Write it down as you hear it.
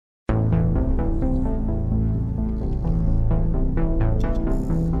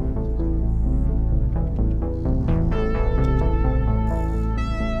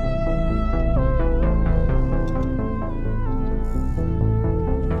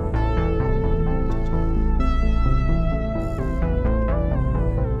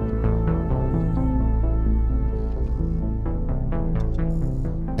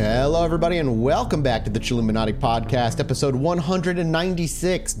everybody, and welcome back to the Chilluminati Podcast, episode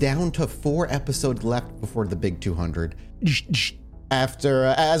 196, down to 4 episodes left before the big 200.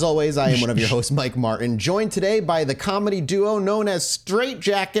 As always, I am one of your hosts, Mike Martin, joined today by the comedy duo known as Straight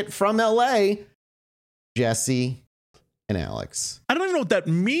Jacket from LA, Jesse and Alex. I don't even know what that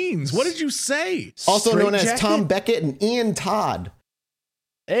means. What did you say? Also Straight known as Jacket? Tom Beckett and Ian Todd.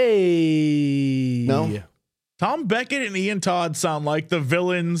 Hey. No? Tom Beckett and Ian Todd sound like the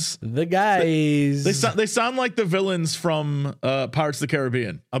villains. The guys. They sound like the villains from Pirates of the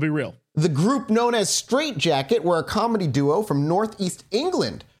Caribbean. I'll be real. The group known as Straight Jacket were a comedy duo from Northeast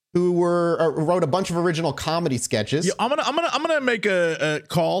England who wrote a bunch of original comedy sketches. Yeah, I'm gonna make a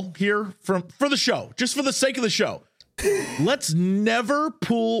call here for the show, just for the sake of the show. Let's never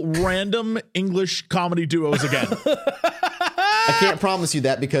pull random English comedy duos again. I can't promise you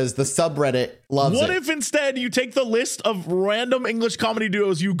that because the subreddit loves What it. if instead you take the list of random English comedy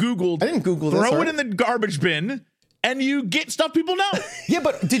duos you Googled, I didn't Google this. throw right? it in the garbage bin, and you get stuff people know? Yeah,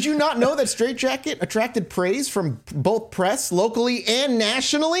 but did you not know that Straight Jacket attracted praise from both press, locally and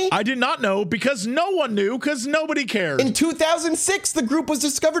nationally? I did not know because no one knew because nobody cared. In 2006, the group was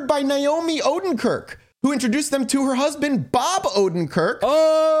discovered by Naomi Odenkirk, who introduced them to her husband, Bob Odenkirk,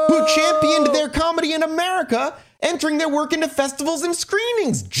 who championed their comedy in America, entering their work into festivals and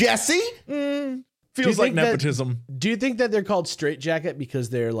screenings. Jesse? Feels like nepotism. Do you think that they're called Straight Jacket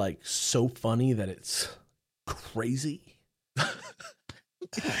because they're like so funny that it's crazy?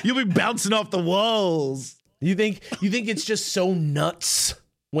 You'll be bouncing off the walls. You think it's just so nuts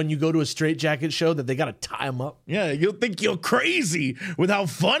when you go to a Straight Jacket show that they got to tie them up? Yeah, you'll think you're crazy with how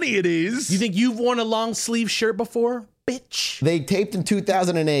funny it is. You think you've worn a long sleeve shirt before? Bitch. They taped in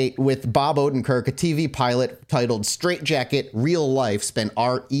 2008 with Bob Odenkirk a TV pilot titled Straight Jacket Real Life, spelled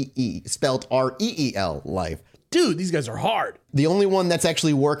R-E-E-L life. Dude, these guys are hard. The only one that's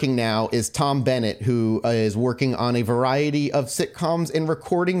actually working now is Tom Bennett, who is working on a variety of sitcoms and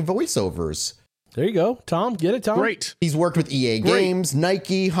recording voiceovers. There you go. Tom, get it, Tom? Great. He's worked with EA Games,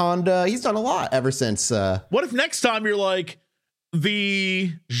 Nike, Honda. He's done a lot ever since. What if next time you're like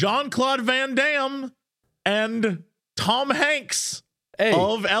the Jean-Claude Van Damme and Tom Hanks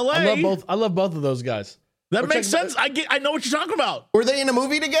of LA? I love both of those guys. That makes sense. I know what you're talking about. Were they in a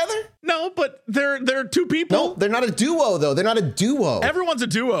movie together? No, but they're two people. No, they're not a duo, though. They're not a duo. Everyone's a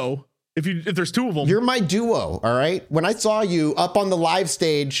duo if there's two of them. You're my duo, all right? When I saw you up on the live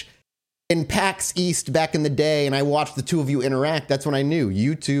stage in PAX East back in the day and I watched the two of you interact, that's when I knew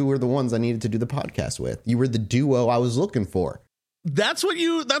you two were the ones I needed to do the podcast with. You were the duo I was looking for. That's what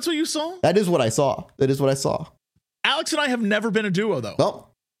you saw? That is what I saw. That is what I saw. Alex and I have never been a duo, though.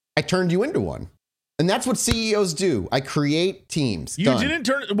 Well, I turned you into one. And that's what CEOs do. I create teams. You didn't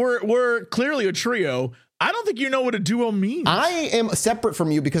turn. We're clearly a trio. I don't think you know what a duo means. I am separate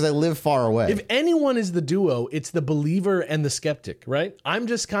from you because I live far away. If anyone is the duo, it's the believer and the skeptic, right? I'm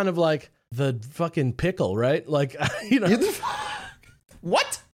just kind of like the fucking pickle, right? Like, you know.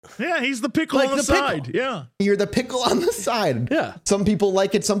 What? Yeah, he's the pickle Like on the the pickle. side. Yeah. You're the pickle on the side. Yeah. Some people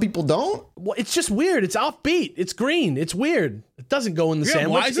like it, some people don't. Well, it's just weird. It's offbeat. It's green. It's weird. It doesn't go in the Yeah,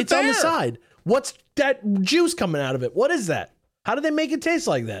 sandwich. why is it It's on the there? side. What's that juice coming out of it? What is that? How do they make it taste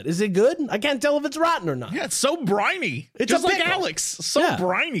like that? Is it good? I can't tell if it's rotten or not. Yeah, it's so briny. It's just a like pickle. Alex. So Yeah.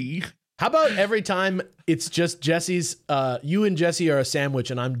 briny. How about every time it's just Jesse's, you and Jesse are a sandwich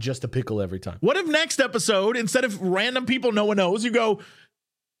and I'm just a pickle every time? What if next episode, instead of random people no one knows, you go,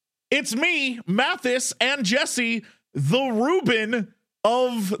 it's me, Mathis, and Jesse, the Reuben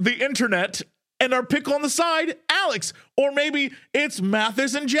of the internet, and our pickle on the side, Alex. Or maybe it's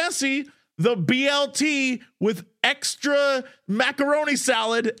Mathis and Jesse, the BLT with extra macaroni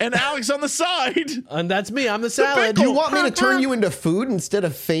salad, and Alex on the side. And that's me. I'm the salad. Do you want me to turn you into food instead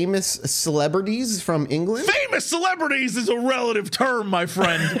of famous celebrities from England? Famous celebrities is a relative term, my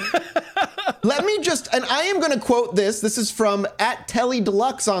friend. Let me just, and I am going to quote this. This is from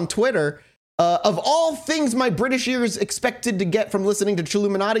 @TellyDeluxe on Twitter. Of all things my British ears expected to get from listening to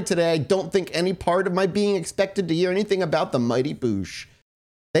Chilluminati today, I don't think any part of my being expected to hear anything about the Mighty Boosh.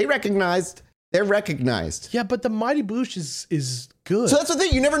 They're recognized. Yeah, but the Mighty Boosh is good. So that's the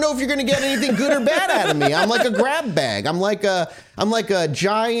thing. You never know if you're going to get anything good or bad out of me. I'm like a grab bag. I'm like a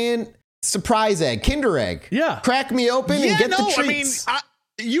giant surprise egg, Kinder egg. Yeah. Crack me open and get the treats. I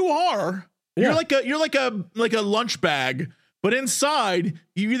mean, you are. Yeah. You're like a lunch bag, but inside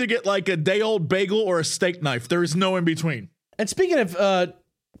you either get like a day old bagel or a steak knife. There is no in between. And speaking of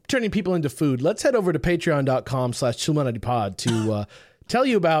turning people into food, let's head over to patreon.com/ChilluminatiPod to tell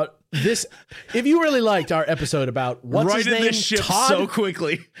you about this. If you really liked our episode about what's his name, this ship Todd, so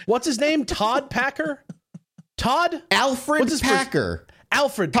quickly. What's his name? Todd Packer? Todd? Alfred What's his Packer.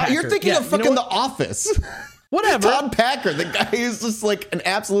 Alfred Packer. You're thinking of fucking The Office. Whatever. Todd Packer, the guy who's just like an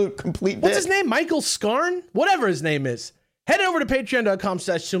absolute complete What's dick. his name? Michael Scarn? Whatever his name is. Head over to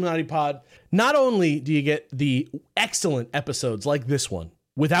patreon.com/ChilluminautiPod. Not only do you get the excellent episodes like this one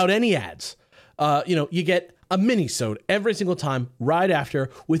without any ads, you get a mini-sode every single time right after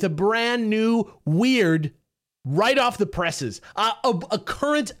with a brand new weird right off the presses, a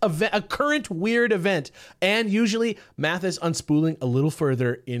current event, a current weird event, and usually Mathis unspooling a little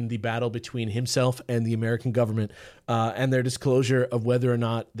further in the battle between himself and the American government, and their disclosure of whether or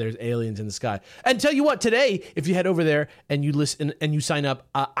not there's aliens in the sky. And tell you what, today, if you head over there and you listen and you sign up,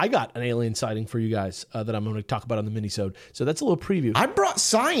 I got an alien sighting for you guys that I'm going to talk about on the mini-sode. So that's a little preview. I brought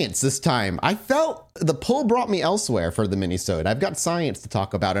science this time. I felt the pull brought me elsewhere for the mini-sode. I've got science to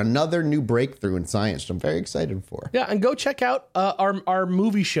talk about, another new breakthrough in science, which I'm very excited for. Yeah, and go check out our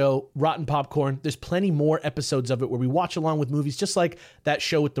movie show, Rotten Popcorn. There's plenty more episodes of it where we watch along with movies, just like that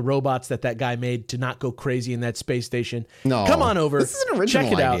show with the robots that guy made to not go crazy in that space station. No. Come on over. This is an original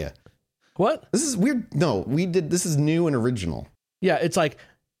check it idea. Out. What? This is weird. No, this is new and original. Yeah, it's like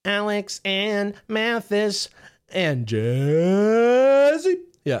Alex and Mathis and Jesse.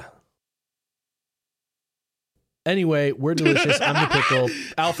 Yeah. Anyway, we're delicious. I'm the pickle.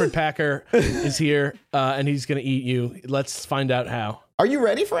 Alfred Packer is here, and he's going to eat you. Let's find out how. Are you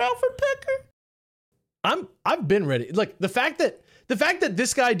ready for Alfred Packer? I've been ready. Like the fact that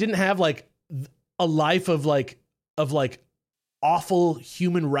this guy didn't have like a life of awful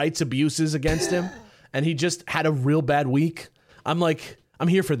human rights abuses against him, and he just had a real bad week. I'm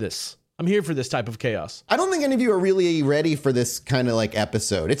here for this. I'm here for this type of chaos. I don't think any of you are really ready for this kind of like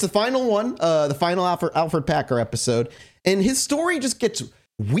episode. It's the final one, the final Alfred Packer episode, and his story just gets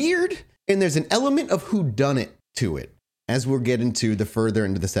weird, and there's an element of whodunit to it. As we'll get into the further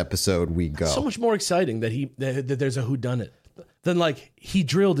into this episode we go. So much more exciting that there's a whodunit than like he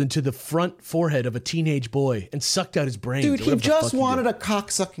drilled into the front forehead of a teenage boy and sucked out his brains. Dude, he just wanted a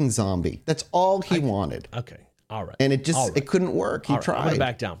cock-sucking zombie. That's all he wanted. Okay. All right. And it couldn't work. He tried. I'm going to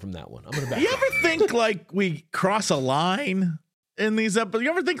back down from that one. You ever think like we cross a line in these episodes? You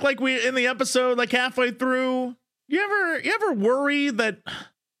ever think like we in the episode like halfway through? You ever worry that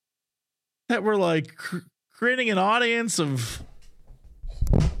we're like creating an audience of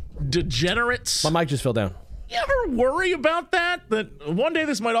degenerates? My mic just fell down. You ever worry about that one day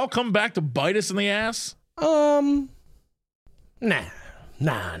this might all come back to bite us in the ass? Nah.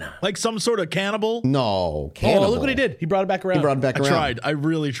 Like some sort of cannibal? No, cannibal. Oh, look what he did. He brought it back around. I tried. I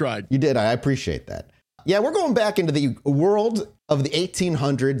really tried. You did. I appreciate that. Yeah, we're going back into the world of the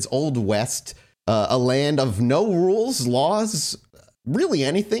 1800s, Old West, a land of no rules, laws, really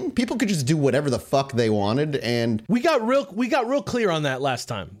anything. People could just do whatever the fuck they wanted, and we got real clear on that last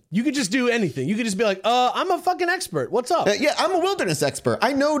time. You could just do anything. You could just be like, I'm a fucking expert. What's up? Yeah, I'm a wilderness expert.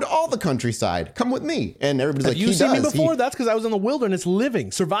 I knowed all the countryside. Come with me. And everybody's Have like, you seen me before? That's because I was in the wilderness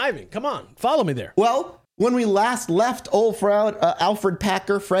living, surviving. Come on, follow me there. Well, when we last left old Alfred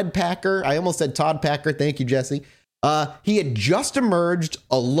Packer, Fred Packer, I almost said Todd Packer. Thank you, Jesse. He had just emerged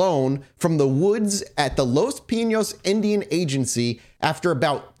alone from the woods at the Los Pinos Indian Agency after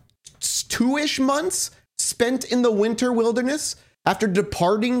about 2-ish months spent in the winter wilderness after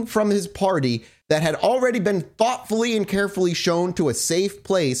departing from his party that had already been thoughtfully and carefully shown to a safe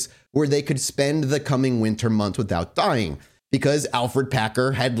place where they could spend the coming winter months without dying. Because Alfred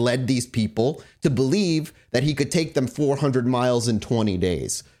Packer had led these people to believe that he could take them 400 miles in 20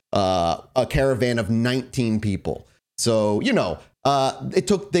 days, a caravan of 19 people. So,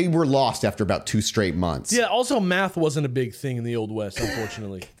 they were lost after about 2 straight months. Yeah, also math wasn't a big thing in the Old West,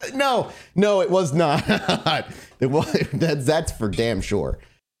 unfortunately. No, it was not. That's for damn sure.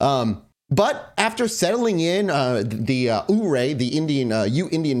 But after settling in, the Ure, the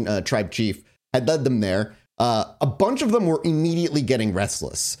Indian tribe chief, had led them there. A bunch of them were immediately getting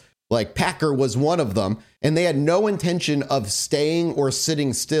restless. Like Packer was one of them, and they had no intention of staying or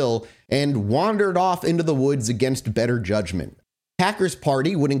sitting still and wandered off into the woods against better judgment. Packer's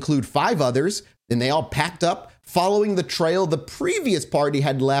party would include 5 others, and they all packed up following the trail the previous party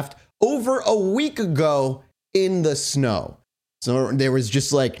had left over a week ago in the snow. So there was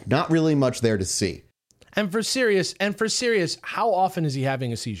just like not really much there to see. And for serious, how often is he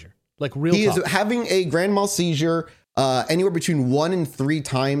having a seizure? Like real He talk. is having a grand mal seizure anywhere between 1 and 3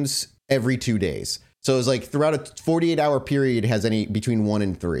 times every 2 days. So it's like throughout a 48-hour period has between 1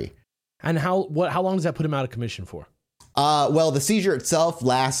 and 3. And how long does that put him out of commission for? Well, the seizure itself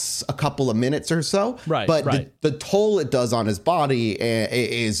lasts a couple of minutes or so. Right. But the toll it does on his body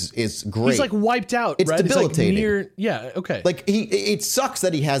is great. He's like wiped out. It's right? debilitating. It's like okay. Like it sucks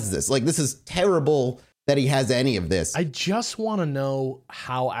that he has this. Like this is terrible that he has any of this. I just want to know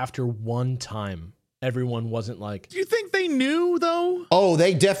how after one time everyone wasn't like, Do you think they knew though? Oh,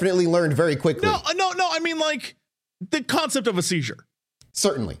 they definitely learned very quickly. No. I mean, like the concept of a seizure.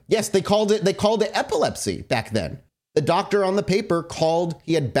 Certainly. Yes, they called it epilepsy back then. The doctor on the paper called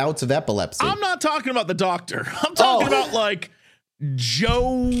he had bouts of epilepsy. I'm not talking about the doctor. I'm talking about like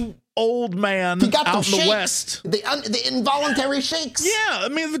Joe old man he got out them in the shakes. West. The involuntary shakes. Yeah, I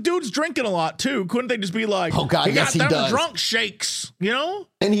mean, the dude's drinking a lot too. Couldn't they just be like, Oh, God, he yes, got he them does. drunk shakes, you know?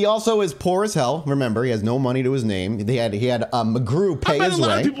 And he also is poor as hell. Remember, he has no money to his name. He had McGrew pay his way.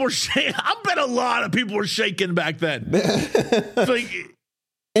 I bet a lot of people were shaking back then. It's like,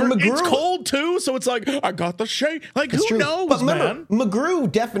 And McGrew, it's cold too, so it's like, I got the shake. Like, it's who true. knows, But remember, man?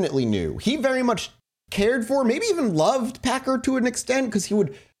 McGrew definitely knew. He very much cared for, maybe even loved Packer to an extent, because he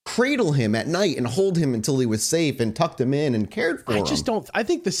would cradle him at night and hold him until he was safe and tucked him in and cared for him. I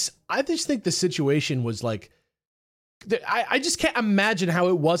just think the situation was like, I just can't imagine how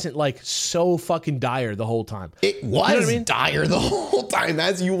it wasn't like so fucking dire the whole time. It was You know what I mean? dire the whole time,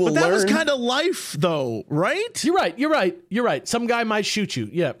 as you will But learn. that was kind of life, though, right? You're right. Some guy might shoot you.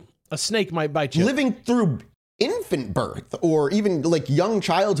 Yeah. A snake might bite you. Living through infant birth or even like young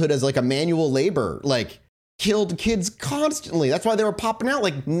childhood as like a manual labor, like killed kids constantly. That's why they were popping out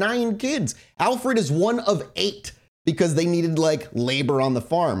like 9 kids. Alfred is one of 8 because they needed like labor on the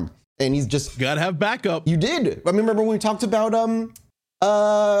farm. And he's just Gotta have backup. You did. I remember when we talked about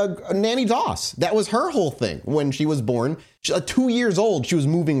Nanny Doss. That was her whole thing when she was born. She, 2 years old, she was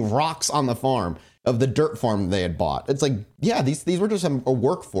moving rocks on the farm of the dirt farm they had bought. It's like, yeah, these were just a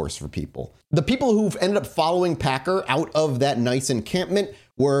workforce for people. The people who've ended up following Packer out of that nice encampment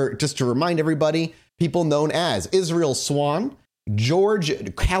were, just to remind everybody, people known as Israel Swan,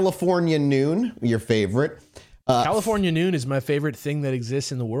 George California Noon, your favorite. California noon is my favorite thing that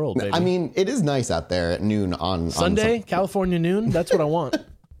exists in the world, baby. I mean, it is nice out there at noon on Sunday, California noon. That's what I want.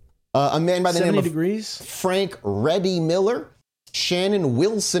 a man by the name 70 of degrees. Frank Reddy Miller, Shannon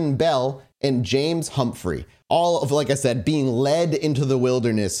Wilson Bell, and James Humphrey. All of, like I said, being led into the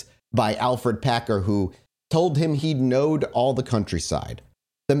wilderness by Alfred Packer, who told him he'd knowed all the countryside.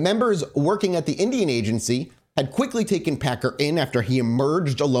 The members working at the Indian Agency had quickly taken Packer in after he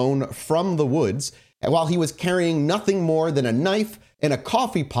emerged alone from the woods, and while he was carrying nothing more than a knife and a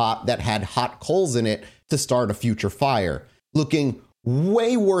coffee pot that had hot coals in it to start a future fire, looking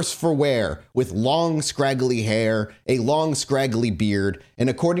way worse for wear, with long scraggly hair, a long scraggly beard,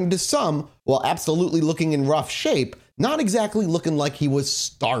 and according to some, while absolutely looking in rough shape, not exactly looking like he was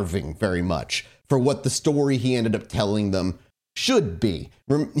starving very much for what the story he ended up telling them should be.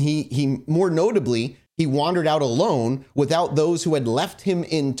 He more notably, he wandered out alone without those who had left him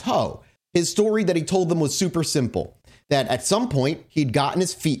in tow. His story that he told them was super simple, that at some point he'd gotten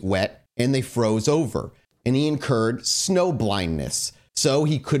his feet wet and they froze over, and he incurred snow blindness. So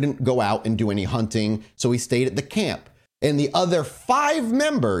he couldn't go out and do any hunting, so he stayed at the camp. And the other 5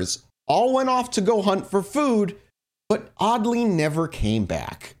 members all went off to go hunt for food, but oddly never came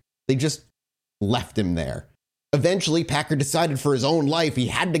back. They just left him there. Eventually, Packer decided for his own life he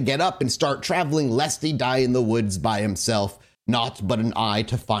had to get up and start traveling lest he die in the woods by himself, not but an eye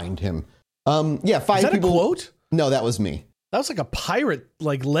to find him. 5 Is that people. a quote? No, that was me. That was like a pirate,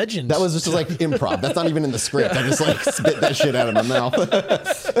 like legend. That was just like improv. That's not even in the script. I just like spit that shit out of my mouth.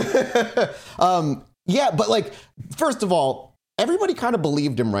 But like, first of all, everybody kind of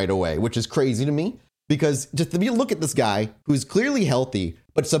believed him right away, which is crazy to me because just if you look at this guy who's clearly healthy,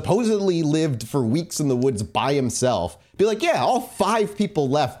 but supposedly lived for weeks in the woods by himself, be like, yeah, all 5 people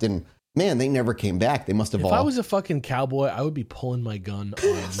left and man, they never came back. They must have all. If I was a fucking cowboy, I would be pulling my gun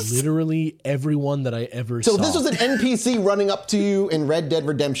on literally everyone that I ever saw. So this was an NPC running up to you in Red Dead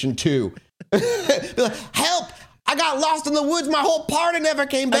Redemption 2. Be like, help! I got lost in the woods. My whole party never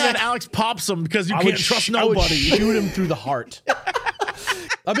came And back. then Alex pops him because you I can't would trust I would nobody. shoot him through the heart.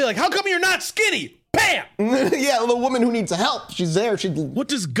 I'd be like, how come you're not skinny? Bam! Yeah, the woman who needs help. She's there. What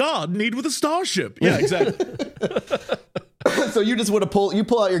does God need with a starship? Yeah, exactly. So you just would have you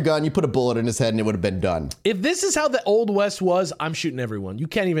pull out your gun, you put a bullet in his head, and it would have been done. If this is how the Old West was, I'm shooting everyone. You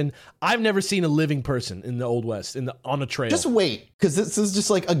can't even. I've never seen a living person in the Old West on a trail. Just wait, because this is just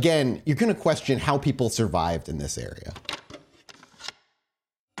like, again, you're going to question how people survived in this area.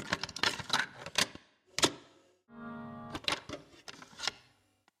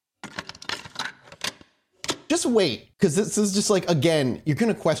 Just wait, because this is just like, again, you're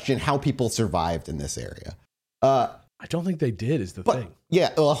going to question how people survived in this area. I don't think they did. Is the thing. Yeah,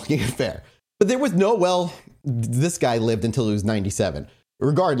 well, yeah, fair. But there was no, well, this guy lived until he was 97.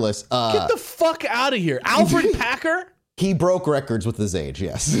 Regardless. Get the fuck out of here. Alfred Packer? He broke records with his age,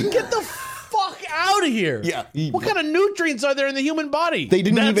 yes. Get the fuck out out of here. Yeah. What kind of nutrients are there in the human body? They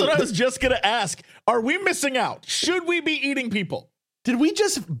didn't That's even. what I was just going to ask. Are we missing out? Should we be eating people? Did we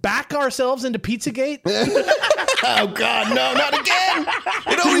just back ourselves into Pizzagate? Oh God, no, not again!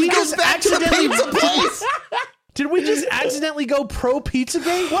 It always goes back to the pizza place. Did we just accidentally go pro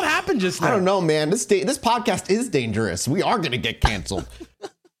Pizzagate? What happened just now? I don't know, man. This podcast is dangerous. We are going to get canceled.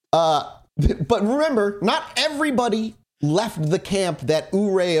 But remember, not everybody left the camp that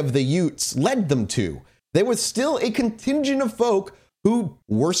Ure of the Utes led them to. There was still a contingent of folk who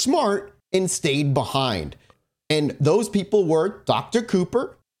were smart and stayed behind. And those people were Dr.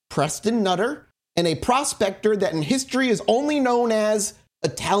 Cooper, Preston Nutter, and a prospector that in history is only known as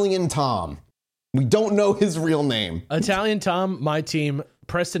Italian Tom. We don't know his real name. Italian Tom, my team.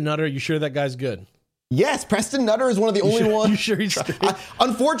 Preston Nutter, you sure that guy's good? Yes, Preston Nutter is one of the only ones. You sure he's straight?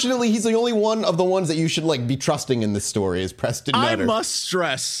 Unfortunately, he's the only one of the ones that you should be trusting in this story is Preston Nutter. I must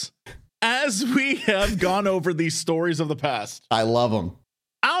stress, as we have gone over these stories of the past, I love him.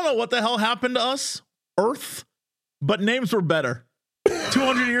 I don't know what the hell happened to us, Earth, but names were better.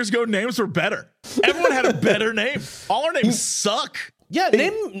 200 years ago, names were better. Everyone had a better name. All our names suck. Yeah,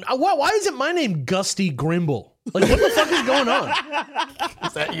 why isn't my name Gusty Grimble? Like, what the fuck is going on?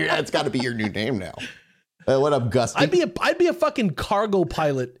 That's got to be your new name now. What up, Gusty? I'd be a fucking cargo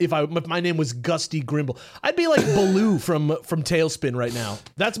pilot if my name was Gusty Grimble. I'd be like Baloo from Tailspin right now.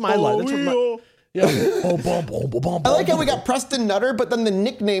 That's my life. That's I like how we got Preston Nutter, but then the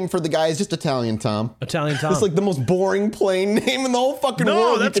nickname for the guy is just Italian Tom. Italian Tom. It's like the most boring, plain name in the whole fucking world.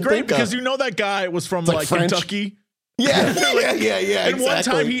 No, that's great because you know that guy was from like Kentucky. Yeah, And one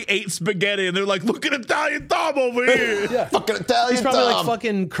time he ate spaghetti, and they're like, "Look at Italian Tom over here." Yeah. Fucking Italian He's probably Tom. like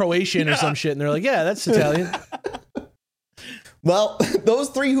fucking Croatian or some shit, and they're like, "Yeah, that's Italian." Well, those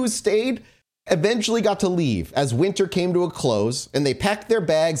three who stayed eventually got to leave as winter came to a close, and they packed their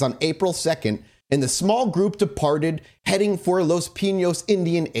bags on April 2nd, and the small group departed, heading for Los Pinos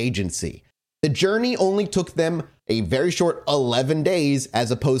Indian Agency. The journey only took them a very short 11 days, as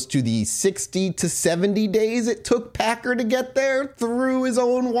opposed to the 60 to 70 days it took Packer to get there through his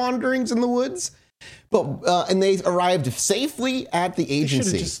own wanderings in the woods. But and they arrived safely at the agency. They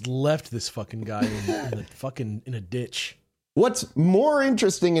should have just left this fucking guy in a ditch. What's more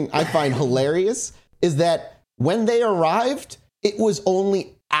interesting and I find hilarious is that when they arrived, it was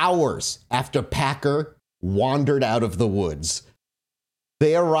only hours after Packer wandered out of the woods.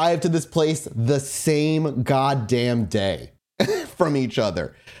 They arrived to this place the same goddamn day from each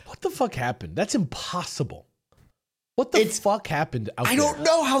other. What the fuck happened? That's impossible. What the fuck happened out there? I don't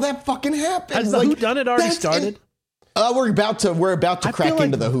know how that fucking happened. Has the whodunit already started? We're about to crack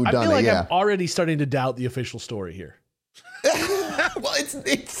into the whodunit. I feel like I'm already starting to doubt the official story here. Well, it's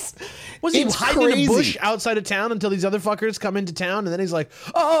Was he it's hiding crazy. in a bush outside of town until these other fuckers come into town, and then he's like,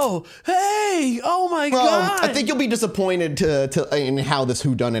 "Oh, hey, oh my god!" I think you'll be disappointed in how this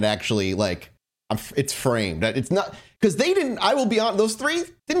whodunit actually it's framed. It's not because they didn't. I will be honest; those three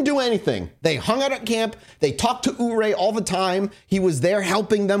didn't do anything. They hung out at camp. They talked to Ure all the time. He was there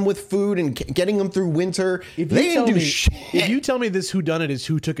helping them with food and getting them through winter. They didn't do shit. If you tell me this whodunit is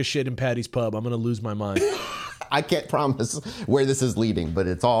who took a shit in Patty's pub, I'm gonna lose my mind. I can't promise where this is leading, but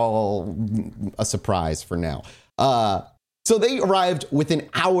it's all a surprise for now. So they arrived within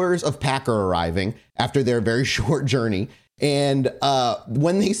hours of Packer arriving after their very short journey. And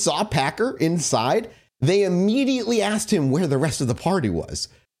when they saw Packer inside, they immediately asked him where the rest of the party was.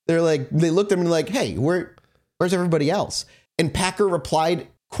 They looked at him and like, "Hey, where's everybody else?" And Packer replied,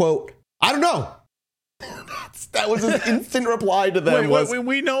 quote, "I don't know." That was his instant reply to them. Wait,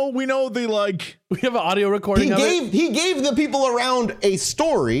 we know the We have an audio recording He gave the people around a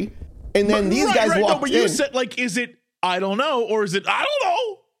story, and then these guys walked in. No, but you said is it I don't know, or is it I don't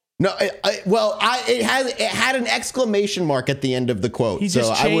know? No, it had an exclamation mark at the end of the quote. He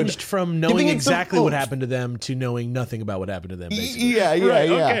just changed from knowing exactly what happened to them to knowing nothing about what happened to them. Basically. Yeah.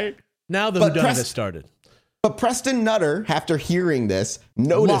 Okay. Now the whodunit has started. But Preston Nutter, after hearing this,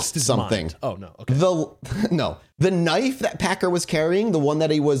 noticed something. Mind. Oh, no. Okay. The knife that Packer was carrying, the one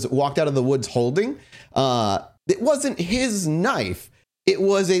that he walked out of the woods holding, it wasn't his knife. It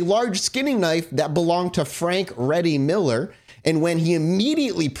was a large skinning knife that belonged to Frank Reddy Miller. And when he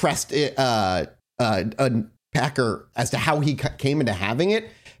immediately pressed it, Packer as to how he came into having it,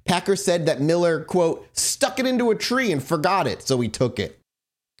 Packer said that Miller, quote, stuck it into a tree and forgot it, so he took it.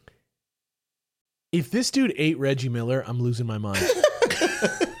 If this dude ate Reggie Miller, I'm losing my mind.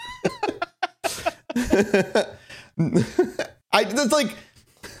 I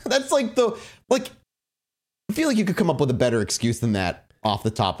feel like you could come up with a better excuse than that off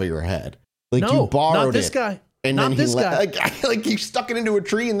the top of your head. Like, no, you borrowed not this it, guy. and not then this guy. Like you stuck it into a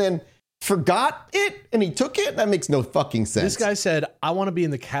tree, and then forgot it and he took it? That makes no fucking sense. This guy said, I want to be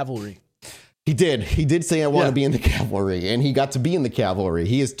in the cavalry. He did. He did say, I want to be in the cavalry, and he got to be in the cavalry.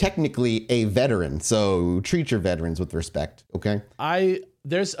 He is technically a veteran, so treat your veterans with respect, okay?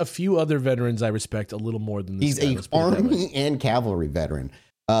 There's a few other veterans I respect a little more than this. He's a army and cavalry veteran.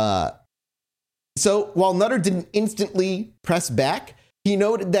 So while Nutter didn't instantly press back, he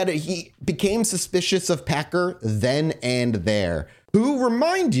noted that he became suspicious of Packer then and there, who,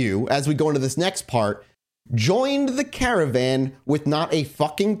 remind you, as we go into this next part, joined the caravan with not a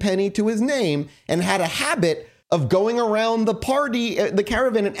fucking penny to his name and had a habit of going around the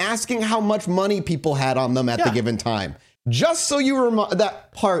caravan and asking how much money people had on them at the given time. Just so you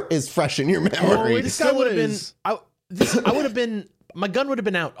that part is fresh in your memory. Oh, this guy would have been, I would have been, my gun would have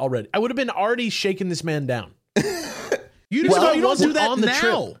been out already. I would have been already shaking this man down. You don't do that on the now.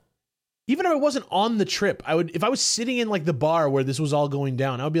 Trip. Even if I wasn't on the trip, if I was sitting in like the bar where this was all going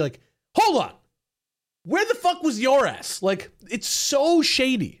down, I would be like, hold on. Where the fuck was your ass? Like, it's so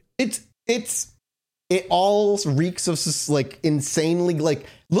shady. It all reeks of like insanely, like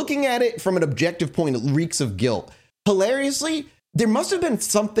looking at it from an objective point, it reeks of guilt. Hilariously, there must have been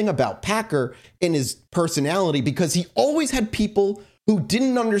something about Packer in his personality because he always had people who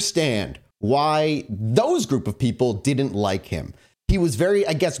didn't understand why those group of people didn't like him. He was very,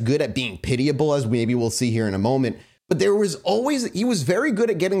 I guess, good at being pitiable, as maybe we'll see here in a moment. But he was very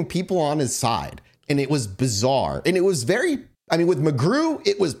good at getting people on his side. And it was bizarre. And it was with McGrew,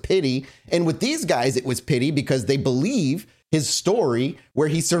 it was pity. And with these guys, it was pity because they believe his story where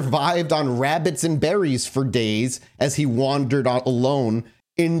he survived on rabbits and berries for days as he wandered alone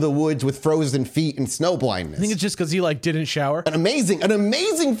in the woods with frozen feet and snow blindness. I think it's just because he didn't shower. An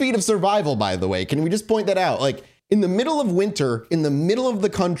amazing feat of survival, by the way. Can we just point that out? Like in the middle of winter, in the middle of the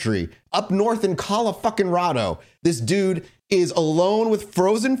country, up north in Colorado, this dude is alone with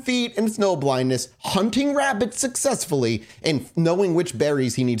frozen feet and snow blindness, hunting rabbits successfully and knowing which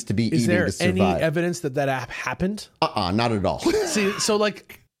berries he needs to be eating to survive. Is there any evidence that happened? Not at all. See, so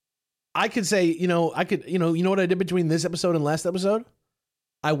I could say, you know what I did between this episode and last episode?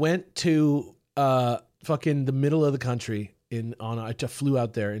 I went to fucking the middle of the country I flew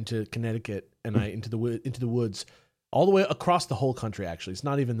out there into Connecticut and into the woods. All the way across the whole country, actually. It's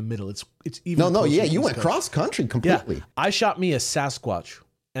not even the middle. It's even you went cross country completely. Yeah. I shot me a Sasquatch,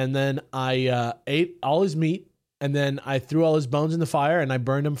 and then I ate all his meat, and then I threw all his bones in the fire, and I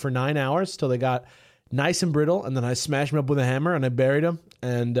burned them for 9 hours till they got nice and brittle, and then I smashed them up with a hammer, and I buried them,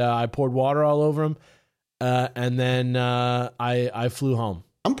 and I poured water all over them, and then I flew home.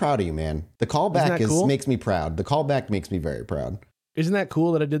 I'm proud of you, man. The callback makes me proud. The callback makes me very proud. Isn't that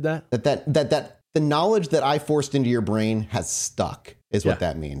cool that I did that? That the knowledge that I forced into your brain has stuck is what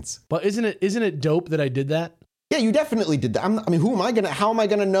that means. But isn't it dope that I did that? Yeah, you definitely did that. How am I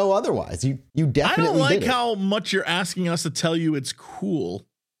gonna know otherwise? You definitely I don't like did it. how much you're asking us to tell you it's cool.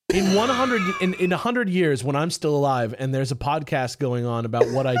 In 100 years, when I'm still alive and there's a podcast going on about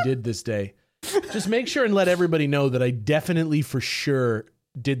what I did this day, just make sure and let everybody know that I definitely for sure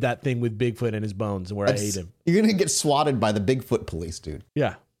did that thing with Bigfoot and his bones and where I ate him. You're gonna get swatted by the Bigfoot police, dude.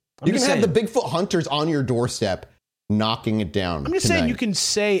 Yeah. You're going to have the Bigfoot hunters on your doorstep knocking it down. I'm just saying you can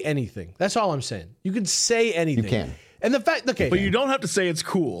say anything. That's all I'm saying. You can say anything. You can. And the fact, okay. But you don't have to say it's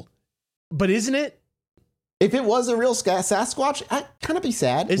cool. But isn't it? If it was a real Sasquatch, I'd kind of be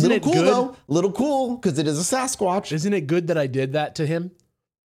sad. Isn't it cool, good? though. Little cool, because it is a Sasquatch. Isn't it good that I did that to him?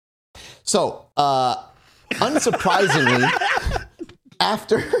 So, unsurprisingly,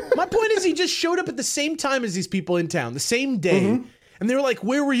 after... My point is he just showed up at the same time as these people in town, the same day. Mm-hmm. And they were like,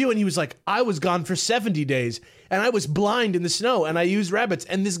 where were you? And he was like, I was gone for 70 days and I was blind in the snow and I used rabbits.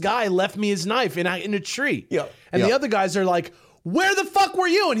 And this guy left me his knife in a tree. Yep. And the other guys are like, where the fuck were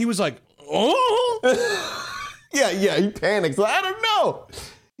you? And he was like, oh. yeah, he panics. I don't know.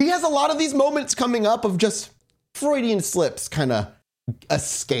 He has a lot of these moments coming up of just Freudian slips kind of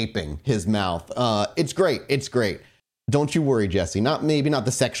escaping his mouth. It's great. Don't you worry, Jesse. Maybe not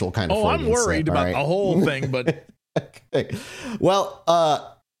the sexual kind of Freudian I'm worried slip, about right? the whole thing, but... Okay. Well,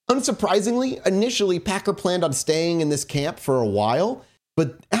 unsurprisingly, initially Packer planned on staying in this camp for a while,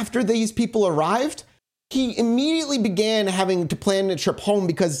 but after these people arrived, he immediately began having to plan a trip home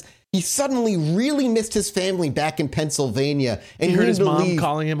because he suddenly really missed his family back in Pennsylvania, and he heard his mom leave.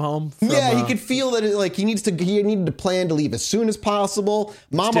 Calling him home. He could feel that he needed to plan to leave as soon as possible.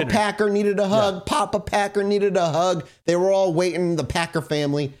 Mama Packer needed a hug. Yeah. Papa Packer needed a hug. They were all waiting. The Packer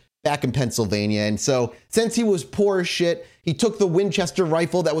family back in Pennsylvania. And so since he was poor as shit, he took the Winchester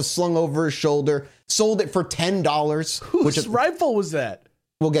rifle that was slung over his shoulder, sold it for $10. Whose rifle was that?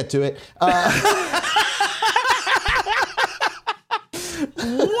 We'll get to it.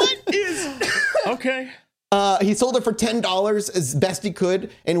 What is Okay. He sold it for $10 as best he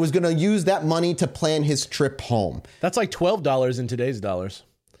could and was going to use that money to plan his trip home. That's like $12 in today's dollars.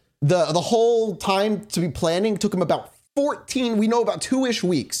 The whole time to be planning took him about 14, we know about 2-ish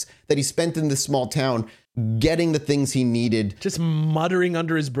weeks that he spent in this small town getting the things he needed. Just muttering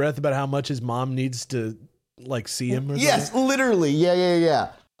under his breath about how much his mom needs to like see him or Yes, something. literally. Yeah.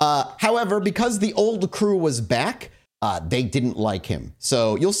 However, because the old crew was back, they didn't like him.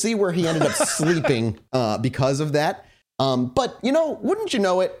 So you'll see where he ended up sleeping because of that. But, wouldn't you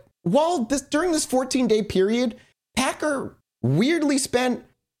know it, during this 14-day period, Packer weirdly spent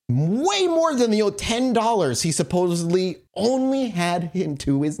way more than the $10 he supposedly only had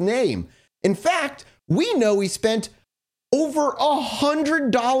into his name. In fact, we know he spent over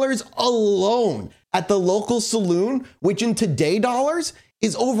 $100 alone at the local saloon, which in today dollars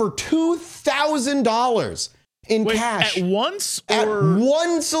is over $2,000 in cash. At once? Or? At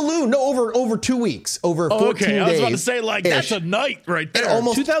one saloon. No, over 2 weeks. Over 14 days. Okay, I was about to say, that's a night right there.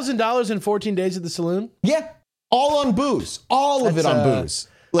 Almost $2,000 in 14 days at the saloon? Yeah. All on booze. All of it on booze.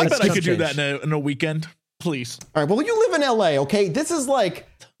 I bet I could do that in a weekend. Please. All right. Well, you live in LA, okay? This is like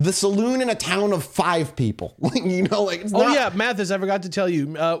the saloon in a town of 5 people. It's not. Oh, yeah. Mathis, I forgot to tell you.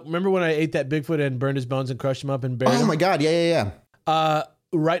 Remember when I ate that Bigfoot and burned his bones and crushed him up and buried him? Oh, my God. Yeah.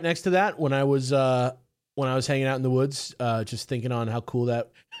 Right next to that, when I was hanging out in the woods, just thinking on how cool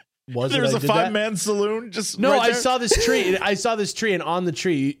that was. There was a 5-man saloon. I saw this tree. And on the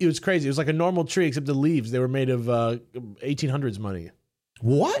tree, it was crazy. It was like a normal tree, except the leaves, they were made of 1800s money.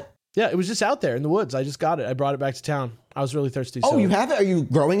 What? Yeah, it was just out there in the woods. I just got it. I brought it back to town. I was really thirsty. Oh, you have it? Are you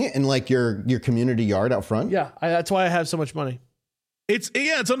growing it in like your community yard out front? Yeah, that's why I have so much money. It's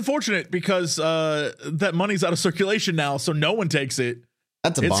unfortunate because that money's out of circulation now, so no one takes it.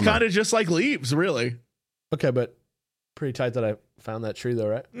 That's a bummer. It's kind of just like leaves, really. Okay, but pretty tight that I found that tree, though,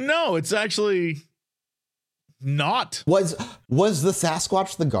 right? No, it's actually not. Was the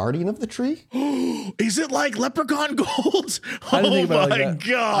Sasquatch the guardian of the tree? Is it like Leprechaun Gold? I didn't think about it like that.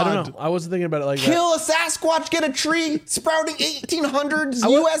 God. I don't know. I wasn't thinking about it like that. Kill a Sasquatch, get a tree sprouting 1800s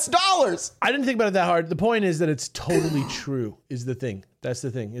US dollars. I didn't think about it that hard. The point is that it's totally true, is the thing. That's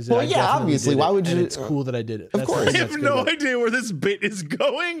the thing. Well, yeah, obviously. Why would you? And it's cool that I did it. Of course. I have no idea where this bit is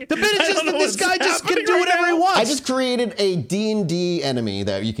going. The bit is just that this guy just can do whatever he wants. I just created a D&D enemy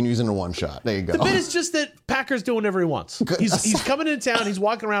that you can use in a one shot. There you go. The bit is just that Packer's doing whatever he wants. He's coming into town. He's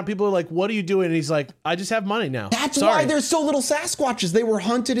walking around. People are like, "What are you doing?" And he's like, "I just have money now." That's why there's so little Sasquatches. They were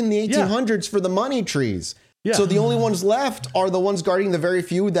hunted in the 1800s for the money trees. Yeah. So the only ones left are the ones guarding the very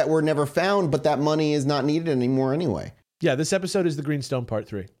few that were never found, but that money is not needed anymore anyway. Yeah, this episode is the Greenstone Part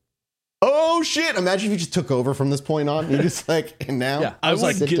 3. Oh shit! Imagine if you just took over from this point on. You just and now. Yeah, I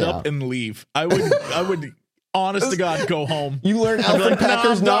would get up and leave. I would. Honest to God, go home. You learn Alfred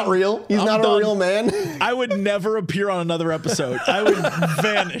Packer's not real. He's not a real man. I would never appear on another episode. I would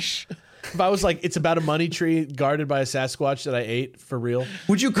vanish. If I was like, it's about a money tree guarded by a Sasquatch that I ate for real.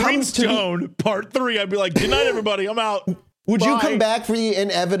 Would you come Greenstone Part 3? I'd be like, good night, everybody. I'm out. Would you Bye. come back for the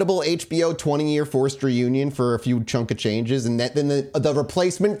inevitable HBO 20-year forced reunion for a few chunk of changes, and then the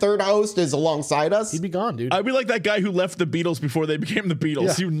replacement third host is alongside us? He'd be gone, dude. I'd be like that guy who left the Beatles before they became the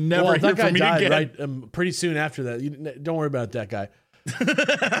Beatles. Yeah. You never well, hear that guy from me died, again. Right, pretty soon after that. Don't worry about that guy.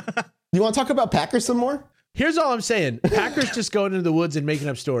 You want to talk about Packer some more? Here's all I'm saying. Packer's just going into the woods and making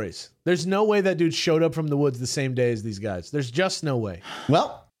up stories. There's no way that dude showed up from the woods the same day as these guys. There's just no way.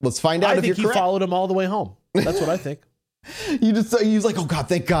 Well, let's find out if you're I think he followed him all the way home. That's what I think. He was like, oh God,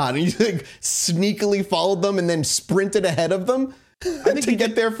 thank God. And you like sneakily followed them and then sprinted ahead of them to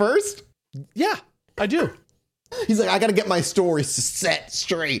get there first? Yeah, I do. He's like, I got to get my story set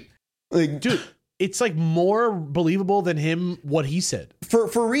straight. Like, dude, it's like more believable than what he said.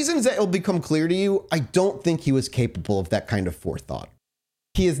 For reasons that will become clear to you, I don't think he was capable of that kind of forethought.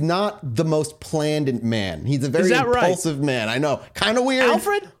 He is not the most planned man. He's a very impulsive man. I know. Kind of weird.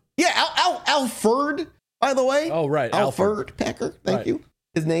 Alfred? Yeah, Alfred, by the way. Oh, right. Alfred Packer. Thank you.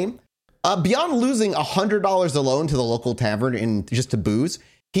 His name. Beyond losing $100 alone to the local tavern and just to booze,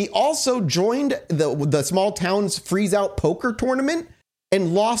 he also joined the small town's freeze out poker tournament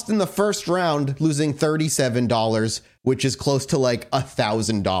and lost in the first round, losing $37, which is close to like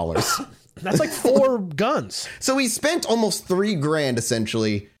 $1,000. That's like 4 guns. So he spent almost $3,000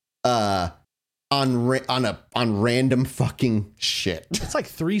 essentially on random fucking shit. It's like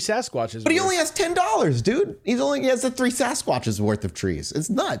 3 Sasquatches. But he only has $10, dude. He has the 3 Sasquatches worth of trees. It's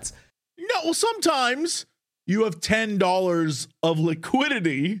nuts. No, well, sometimes you have $10 of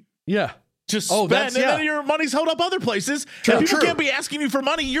liquidity. Yeah. to spend, and then your money's held up other places. True, and people can't be asking you for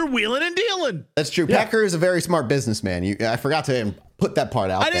money. You're wheeling and dealing. That's true. Yeah. Packer is a very smart businessman. I forgot to put that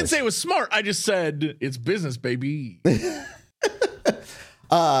part out. I didn't say it was smart. I just said it's business, baby.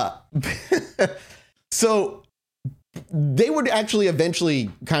 So they would actually eventually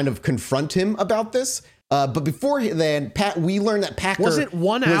kind of confront him about this. But before then, we learned that Packer... Was it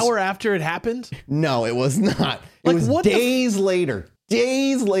 1 hour after it happened? No, it was not. It was days later.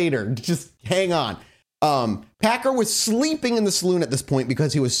 Days later. Just hang on. Packer was sleeping in the saloon at this point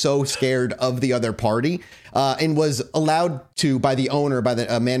because he was so scared of the other party, and was allowed to by the owner,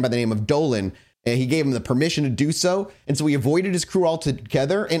 a man by the name of Dolan. And he gave him the permission to do so. And so he avoided his crew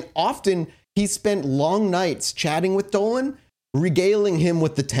altogether. And often he spent long nights chatting with Dolan, regaling him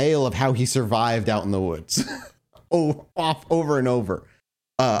with the tale of how he survived out in the woods over and over,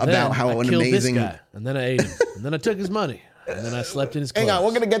 about how an amazing this guy, and then I ate him, and then I took his money, and then I slept in his clothes. Hang on,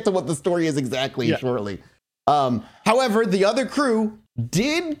 we're going to get to what the story is exactly shortly. However, the other crew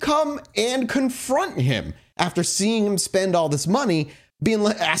did come and confront him after seeing him spend all this money,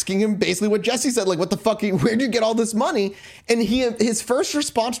 asking him basically what Jesse said, like, what the fuck, where'd you get all this money? And his first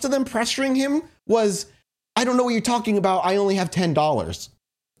response to them pressuring him was, I don't know what you're talking about. I only have $10.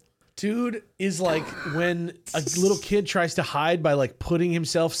 Dude is like when a little kid tries to hide by like putting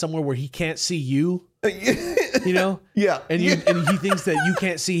himself somewhere where he can't see you, you know? Yeah. And he thinks that you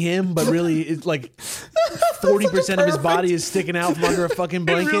can't see him, but really it's like 40% of his body is sticking out from under a fucking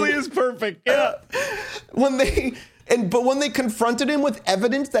blanket. It really is perfect. Yeah. When they confronted him with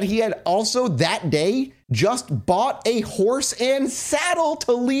evidence that he had also that day just bought a horse and saddle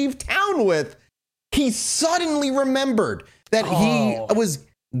to leave town with, he suddenly remembered that he was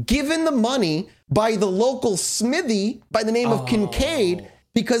given the money by the local smithy by the name of Kincaid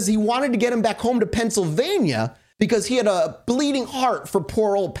because he wanted to get him back home to Pennsylvania because he had a bleeding heart for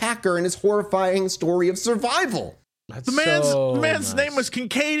poor old Packer and his horrifying story of survival. The man's name was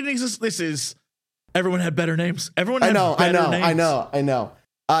Kincaid, and everyone had better names. Everyone had better names. I know.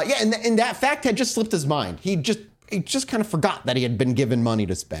 And that fact had just slipped his mind. He just kind of forgot that he had been given money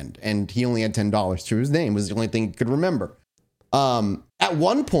to spend, and he only had $10 to his name. Was the only thing he could remember. At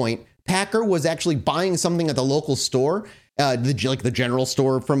one point, Packer was actually buying something at the local store, the general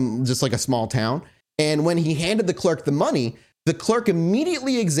store from just like a small town. And when he handed the clerk the money, the clerk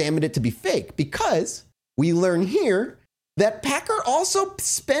immediately examined it to be fake because we learn here that Packer also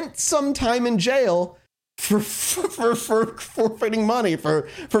spent some time in jail for forfeiting money for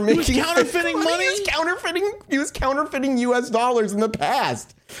making counterfeiting money. He was counterfeiting US dollars in the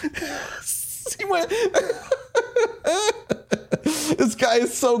past. This guy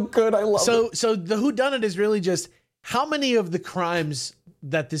is so good. I love it. So the whodunit is really just how many of the crimes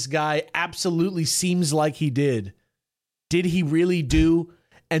that this guy absolutely seems like he did he really do,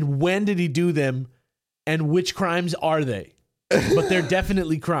 and when did he do them, and which crimes are they? But they're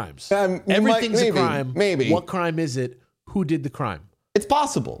definitely crimes. Everything's a crime. Maybe. What crime is it? Who did the crime? It's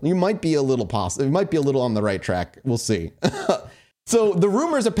possible. You might be a little on the right track. We'll see. So the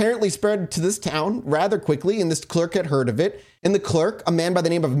rumors apparently spread to this town rather quickly, and this clerk had heard of it. And the clerk, a man by the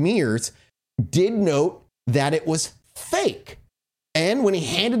name of Mears, did note that it was fake. And when he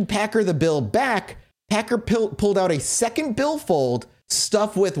handed Packer the bill back, Packer pulled out a second billfold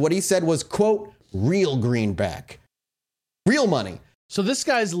stuffed with what he said was, quote, real greenback. Real money. So this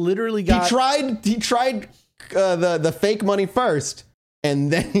guy's literally got... He tried the fake money first,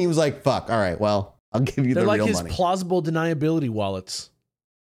 and then he was like, fuck, all right, well, I'll give you the real money. They're like his plausible deniability wallets.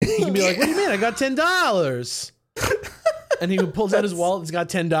 He can be like, what do you mean? I got $10. And he pulls out his wallet, it's got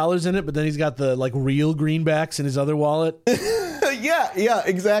 $10 in it, but then he's got the like real greenbacks in his other wallet. Yeah,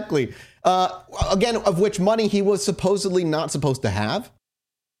 exactly. Again, of which money he was supposedly not supposed to have.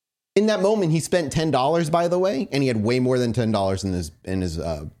 In that moment, he spent $10, by the way, and he had way more than $10 in his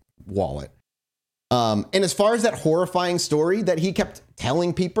wallet. And as far as that horrifying story that he kept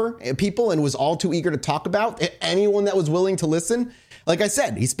telling people and was all too eager to talk about, anyone that was willing to listen, like I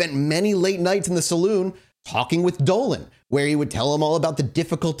said, he spent many late nights in the saloon talking with Dolan, where he would tell him all about the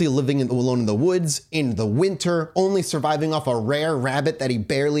difficulty of living alone in the woods in the winter, only surviving off a rare rabbit that he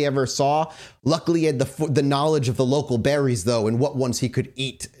barely ever saw. Luckily, he had the knowledge of the local berries, though, and what ones he could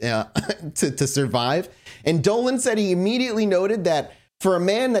eat to survive. And Dolan said he immediately noted that for a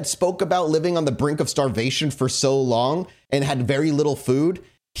man that spoke about living on the brink of starvation for so long and had very little food,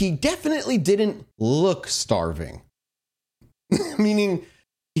 he definitely didn't look starving. Meaning...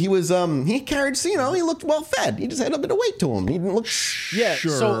 he was, he carried, he looked well fed. He just had a bit of weight to him. He didn't look Yeah.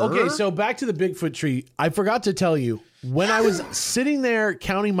 Sure. So back to the Bigfoot tree. I forgot to tell you, when I was sitting there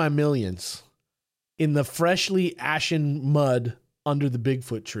counting my millions in the freshly ashen mud under the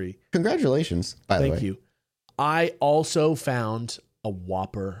Bigfoot tree. Congratulations, by the way. Thank you. I also found a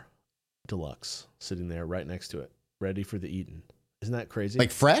Whopper Deluxe sitting there right next to it, ready for the eating. Isn't that crazy?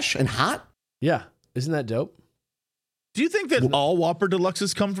 Like fresh and hot? Yeah. Isn't that dope? Do you think that all Whopper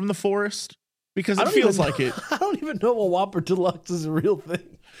Deluxes come from the forest? Because it feels like it. I don't even know a Whopper Deluxe is a real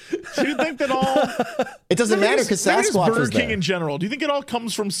thing. Do you think that all... It doesn't matter because Sasquatch Burger is King there. in general. Do you think it all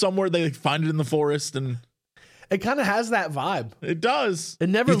comes from somewhere they find it in the forest? And It kind of has that vibe. it does. It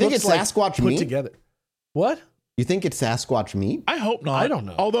never You think looks it's like Sasquatch put meat? together. What? You think it's Sasquatch meat? I hope not. I don't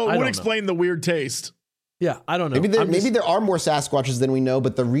know. Although I it would don't explain the weird taste. Yeah, I don't know. Maybe there are more Sasquatches than we know,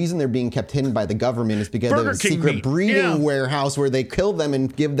 but the reason they're being kept hidden by the government is because Burger there's a King secret meat. breeding warehouse where they kill them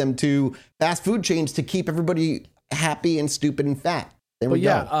and give them to fast food chains to keep everybody happy and stupid and fat. There But we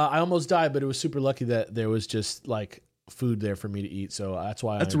yeah, go. I almost died, but it was super lucky that there was just like food there for me to eat. So that's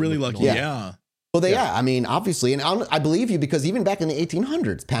why. That's really lucky. Yeah. Yeah. Well, I mean, obviously, and I believe you because even back in the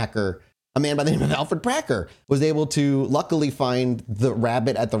 1800s, Packer, a man by the name of Alfred Packer, was able to luckily find the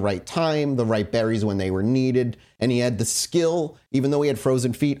rabbit at the right time, the right berries when they were needed, and he had the skill, even though he had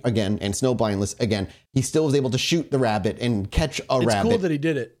frozen feet again and snow blindness again, he still was able to shoot the rabbit and catch a rabbit. It's cool that he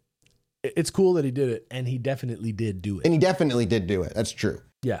did it. It's cool that he did it, and he definitely did do it. And he definitely did do it. That's true.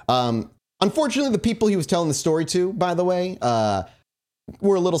 Yeah. Unfortunately, the people he was telling the story to, by the way,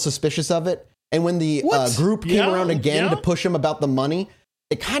 were a little suspicious of it. And when the group came around again to push him about the money,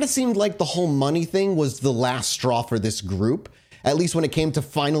 it kind of seemed like the whole money thing was the last straw for this group, at least when it came to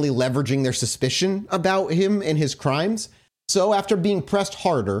finally leveraging their suspicion about him and his crimes. So after being pressed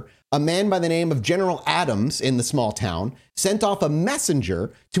harder, a man by the name of General Adams in the small town sent off a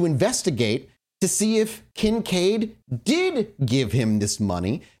messenger to investigate to see if Kincaid did give him this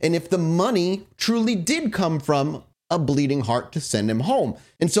money and if the money truly did come from a bleeding heart to send him home.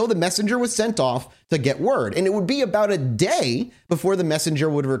 And so the messenger was sent off to get word. And it would be about a day before the messenger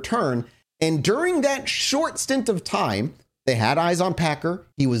would return. And during that short stint of time, they had eyes on Packer.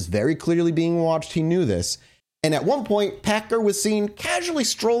 He was very clearly being watched. He knew this. And at one point, Packer was seen casually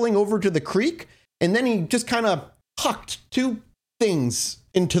strolling over to the creek. And then he just kind of hucked two things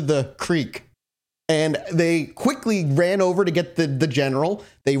into the creek. And they quickly ran over to get the general.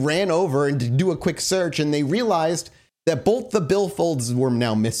 They ran over and to do a quick search, and they realized that both the billfolds were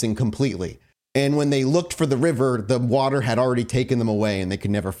now missing completely. And when they looked for the river, the water had already taken them away and they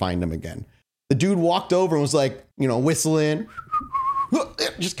could never find them again. The dude walked over and was like, whistling,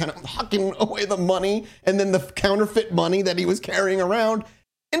 just kind of hucking away the money and then the counterfeit money that he was carrying around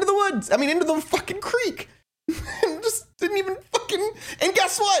into the woods. Into the fucking creek. And just didn't even and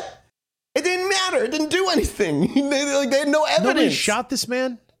guess what? It didn't matter. It didn't do anything. They had no evidence. Nobody shot this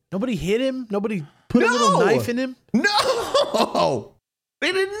man? Nobody hit him? Nobody put a little knife in him? No!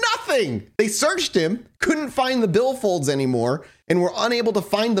 They did nothing. They searched him, couldn't find the billfolds anymore, and were unable to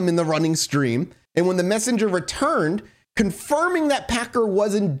find them in the running stream. And when the messenger returned, confirming that Packer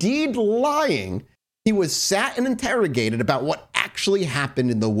was indeed lying, he was sat and interrogated about what actually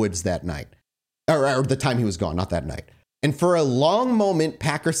happened in the woods that night. Or the time he was gone, not that night. And for a long moment,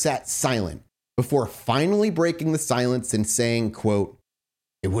 Packer sat silent before finally breaking the silence and saying, quote,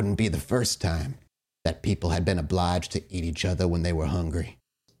 "It wouldn't be the first time that people had been obliged to eat each other when they were hungry."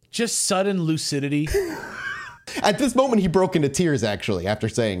 Just sudden lucidity. At this moment, he broke into tears, actually, after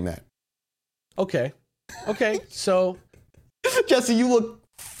saying that. Okay, so... Jesse, you look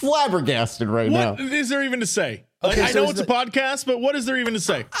flabbergasted right now. What is there even to say? Okay, I know it's a podcast, but what is there even to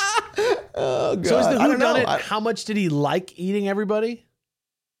say? Oh, God. So is the I don't know. whodunit, how much did he like eating everybody?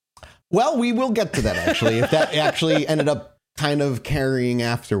 Well, we will get to that, actually, if that actually ended up kind of carrying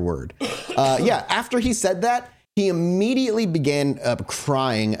afterward. After he said that, he immediately began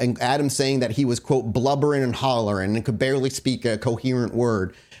crying, and Adam saying that he was, quote, blubbering and hollering and could barely speak a coherent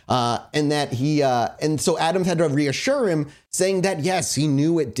word. And so Adams had to reassure him, saying that, yes, he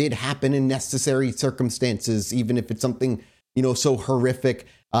knew it did happen in necessary circumstances, even if it's something, so horrific,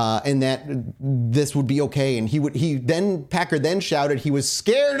 and that this would be okay. And Packer then shouted he was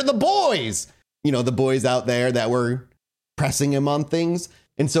scared of the boys, the boys out there that were pressing him on things.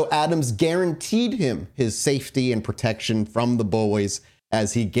 And so Adams guaranteed him his safety and protection from the boys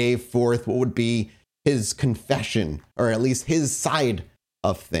as he gave forth what would be his confession, or at least his side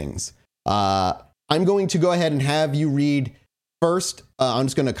of things. I'm going to go ahead and have you read first. I'm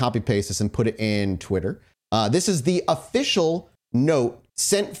just going to copy paste this and put it in Twitter. This is the official note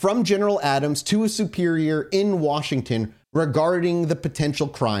sent from General Adams to a superior in Washington regarding the potential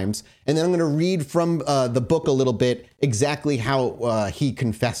crimes. And then I'm going to read from the book a little bit exactly how he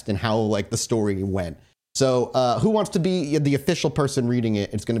confessed and how the story went. So who wants to be the official person reading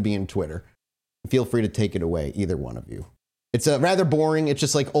it? It's going to be in Twitter. Feel free to take it away, either one of you. It's rather boring. It's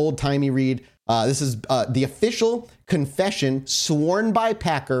just like old timey read. This is the official confession sworn by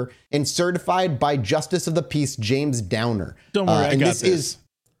Packer and certified by Justice of the Peace James Downer. Don't worry, I got this.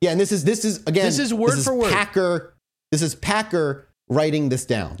 And this is again. This is word for word. Packer. This is Packer writing this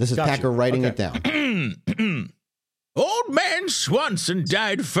down. This is Packer writing it down. Old man Swanson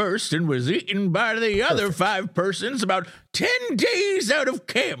died first and was eaten by the other 5 persons about 10 days out of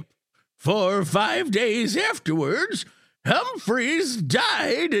camp. For 5 days afterwards, Humphreys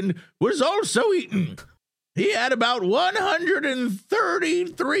died and was also eaten. He had about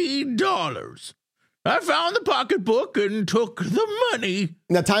 $133. I found the pocketbook and took the money.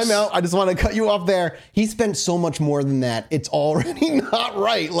 Now, time out. I just want to cut you off there. He spent so much more than that. It's already not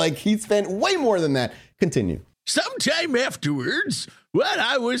right. Like, he spent way more than that. Continue. Sometime afterwards, while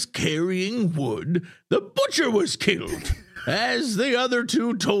I was carrying wood, the butcher was killed, as the other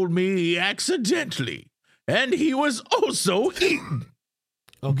 2 told me accidentally, and he was also eaten.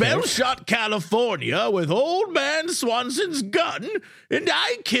 Okay. Bell shot California with old man Swanson's gun, and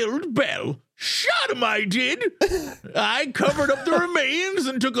I killed Bell. Shot him, I did. I covered up the remains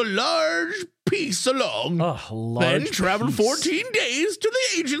and took a large piece along. Then traveled 14 days to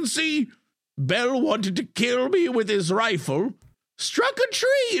the agency. Bell wanted to kill me with his rifle, struck a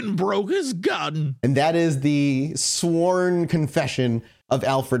tree and broke his gun. And that is the sworn confession of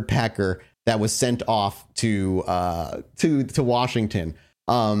Alfred Packer that was sent off to Washington.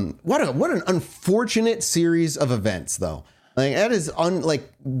 What an unfortunate series of events, though. Like, that is like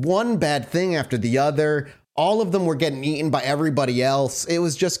one bad thing after the other. All of them were getting eaten by everybody else. It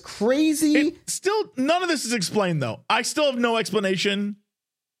was just crazy. None of this is explained, though. I still have no explanation.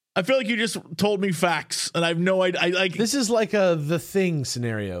 I feel like you just told me facts, and I have no idea. This is like a The Thing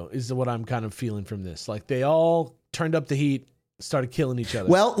scenario, is what I'm kind of feeling from this. Like, they all turned up the heat, started killing each other.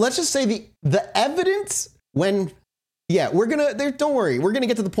 Well, let's just say the evidence when, don't worry, we're gonna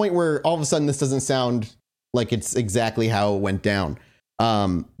get to the point where all of a sudden this doesn't sound like it's exactly how it went down.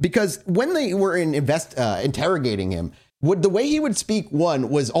 Because when they were interrogating him, the way he would speak,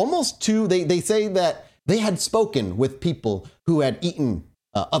 was almost too. They say that they had spoken with people who had eaten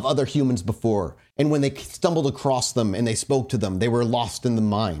of other humans before. And when they stumbled across them and they spoke to them, they were lost in the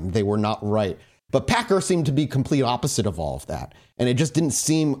mind. They were not right. But Packer seemed to be complete opposite of all of that. And it just didn't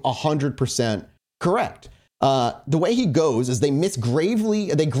seem 100% correct. The way he goes is they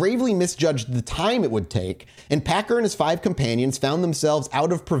gravely misjudged the time it would take. And Packer and his 5 companions found themselves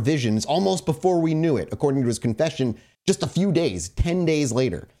out of provisions almost before we knew it, according to his confession, just a few days, 10 days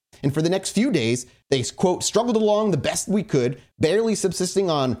later. And for the next few days, they, quote, struggled along the best we could, barely subsisting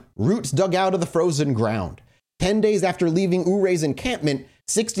on roots dug out of the frozen ground. 10 days after leaving Uray's encampment,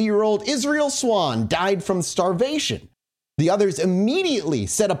 60-year-old Israel Swan died from starvation. The others immediately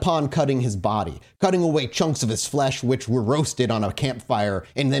set upon cutting his body, cutting away chunks of his flesh, which were roasted on a campfire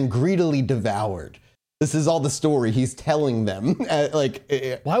and then greedily devoured. This is all the story he's telling them.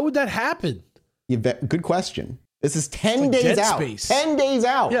 Why would that happen? Good question. This is 10 days out. Space. 10 days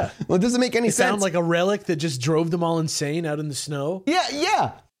out. Yeah. Well, it doesn't make any sense. It sounds like a relic that just drove them all insane out in the snow.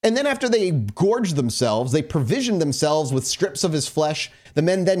 Yeah. And then after they gorged themselves, they provisioned themselves with strips of his flesh. The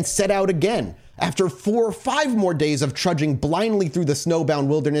men then set out again. After 4 or 5 more days of trudging blindly through the snowbound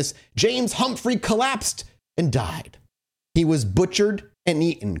wilderness, James Humphrey collapsed and died. He was butchered and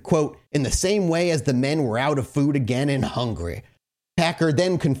eaten, quote, in the same way as the men were out of food again and hungry. Packer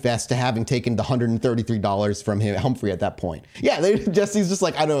then confessed to having taken the $133 from Humphrey at that point. Yeah, Jesse's just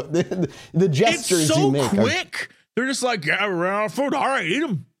like, I don't, the gestures it's so you make. Quick. They're just like, yeah, we're out of food. All right, eat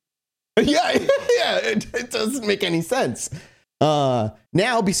them. Yeah, it doesn't make any sense.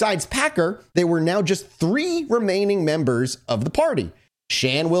 Now, besides Packer, there were now just 3 remaining members of the party.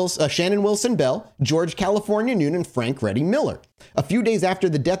 Shannon Wilson Bell, George California Noon, and Frank Reddy Miller. A few days after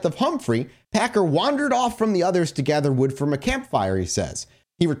the death of Humphrey, Packer wandered off from the others to gather wood from a campfire, he says.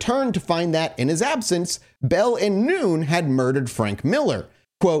 He returned to find that, in his absence, Bell and Noon had murdered Frank Miller,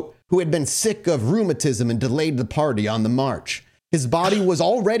 quote, who had been sick of rheumatism and delayed the party on the march. His body was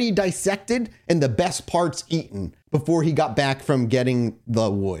already dissected and the best parts eaten before he got back from getting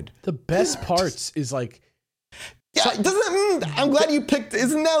the wood. The best parts is like... Yeah, I'm glad you picked.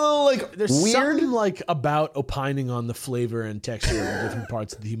 Isn't that a little like there's weird? Something like about opining on the flavor and texture of the different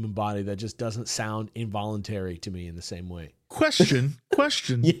parts of the human body that just doesn't sound involuntary to me in the same way. Question.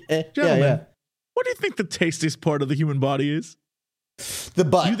 Yeah, Gentlemen, what do you think the tastiest part of the human body is? The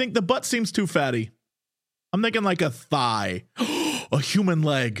butt. You think the butt seems too fatty? I'm thinking like a thigh. A human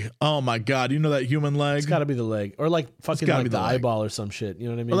leg. Oh my God. You know that human leg? It's got to be the leg. Or like fucking like the eyeball or some shit. You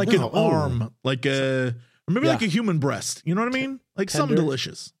know what I mean? Or like an arm. Like a... Or maybe like a human breast. You know what I mean? Like Tender. something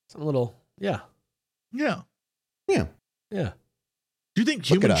delicious. Some little, yeah. Yeah. Yeah. Do you think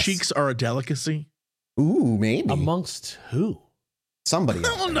Look at human us. cheeks are a delicacy? Ooh, maybe. Amongst who? Somebody I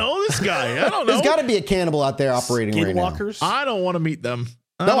out don't there. know this guy. I don't know. There's got to be a cannibal out there operating right now. Skinwalkers? I don't want to meet them.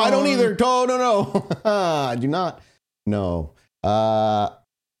 No, I don't either. No. I do not. No.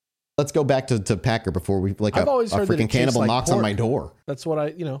 Let's go back to Packer before we I've always heard that freaking it tastes cannibal like knocks on pork. my door. That's what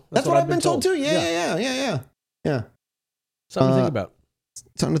I, That's what I've been told too. Yeah. Something to think about.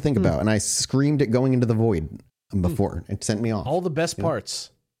 Something to think about. And I screamed it going into the void before. It sent me off. All the best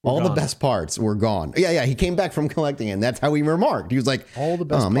parts. All gone. the best parts were gone. Yeah. He came back from collecting it. And that's how he remarked. He was like, All the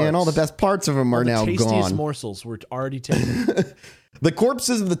best oh man, parts. all the best parts of him are now the tastiest gone. morsels were already taken. The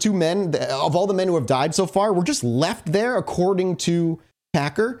corpses of the two men, of all the men who have died so far, were just left there, according to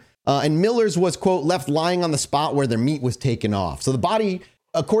Packer. And Miller's was, quote, left lying on the spot where their meat was taken off. So the body,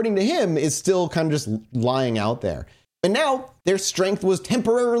 according to him, is still kind of just lying out there. And now their strength was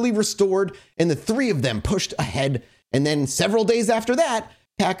temporarily restored, and the three of them pushed ahead. And then several days after that,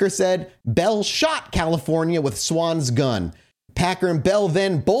 Packer said Bell shot California with Swan's gun. Packer and Bell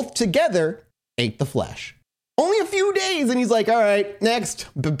then both together ate the flesh. Only a few days, and he's like, all right, next,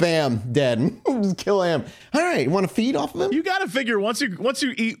 bam, dead. Just kill him. All right, you want to feed off of him? You got to figure once you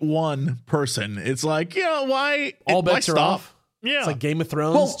eat one person, it's like, why All why bets are stop? off. Yeah. It's like Game of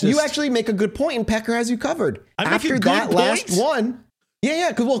Thrones. Well, you actually make a good point, and Packer has you covered. I make a After good that last point? one,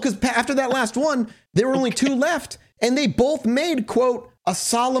 because after that last one, there were only two left, and they both made, quote, a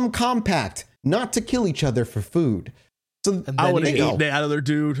solemn compact not to kill each other for food. So And I then would have you go. eaten the other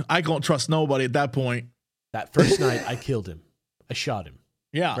dude. I don't trust nobody at that point. That first night, I killed him. I shot him.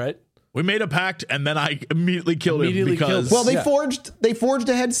 Yeah. Right? We made a pact, and then I immediately killed Immediately him because killed him. Well, Yeah. they forged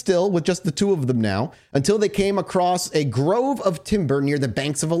ahead still with just the two of them now until they came across a grove of timber near the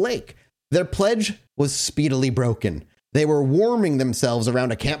banks of a lake. Their pledge was speedily broken. They were warming themselves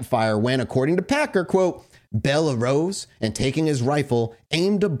around a campfire when, according to Packer, quote, Bell arose and taking his rifle,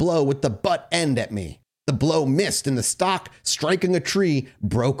 aimed a blow with the butt end at me. The blow missed and the stock, striking a tree,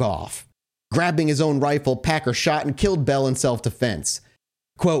 broke off. Grabbing his own rifle, Packer shot and killed Bell in self-defense.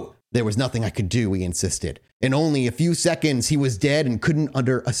 Quote, there was nothing I could do, he insisted. In only a few seconds, he was dead and couldn't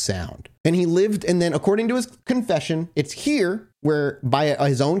utter a sound. And he lived, and then according to his confession, it's here where by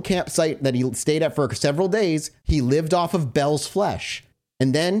his own campsite that he stayed at for several days, he lived off of Bell's flesh.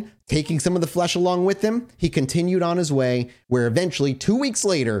 And then, taking some of the flesh along with him, he continued on his way, where eventually, 2 weeks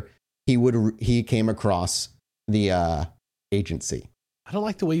later, he came across the agency. I don't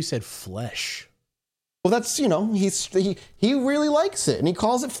like the way you said flesh. Well, that's, he really likes it, and he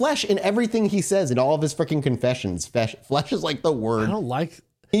calls it flesh in everything he says in all of his freaking confessions. Flesh is like the I word don't like...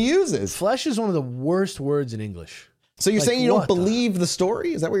 he uses. Flesh is one of the worst words in English. So you're Like, saying you don't what the- believe the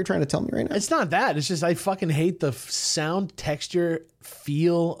story? Is that what you're trying to tell me right now? It's not that. It's just I fucking hate the sound, texture,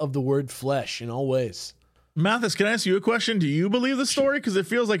 feel of the word flesh in all ways. Mathis, can I ask you a question? Do you believe the story? Because it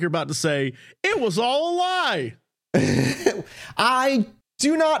feels like you're about to say it was all a lie. I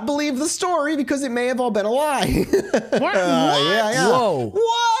do not believe the story because it may have all been a lie. What? Yeah. Whoa.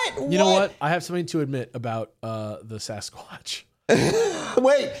 What? You know what? I have something to admit about the Sasquatch.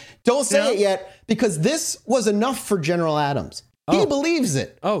 Wait, don't say Yeah. it yet, because this was enough for General Adams. He Oh. believes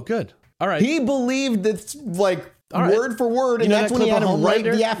it. Oh, good. All right. He believed it's like All right. word for word, You and know that's that when he clip had of him write Homelander? the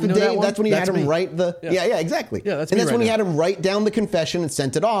You know that affidavit. one? That's when he That's had him me. write the yeah, exactly. Yeah, that's and me that's right when he now. had him write down the confession and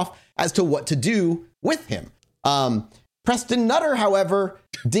sent it off as to what to do with him. Preston Nutter, however,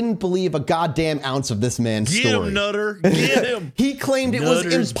 didn't believe a goddamn ounce of this man's Get story. him, Nutter. Get him. He claimed it was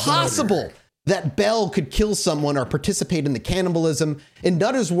Nutter's impossible that Bell could kill someone or participate in the cannibalism. In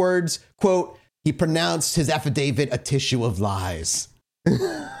Nutter's words, quote, he pronounced his affidavit a tissue of lies.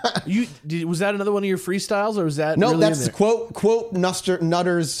 Was that another one of your freestyles, or was that No, really that's in there? quote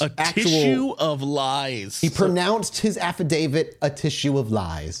Nutter's A actual. tissue of lies. He pronounced his affidavit a tissue of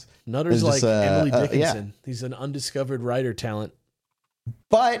lies. Nutter's It's like just, Emily yeah. Dickinson. He's an undiscovered writer talent.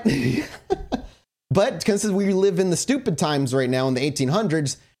 But because we live in the stupid times right now in the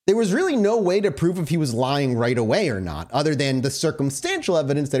 1800s, there was really no way to prove if he was lying right away or not, other than the circumstantial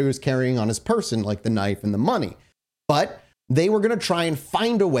evidence that he was carrying on his person, like the knife and the money. But they were going to try and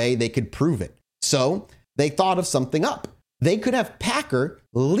find a way they could prove it. So they thought of something up. They could have Packer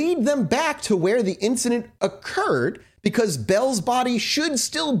lead them back to where the incident occurred, because Bell's body should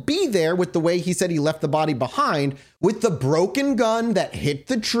still be there with the way he said he left the body behind, with the broken gun that hit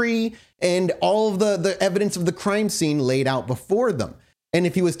the tree and all of the evidence of the crime scene laid out before them. And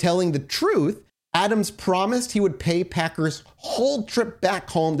if he was telling the truth, Adams promised he would pay Packer's whole trip back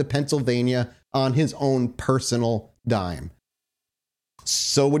home to Pennsylvania on his own personal dime.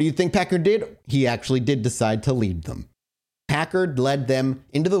 So what do you think Packer did? He actually did decide to lead them. Packer led them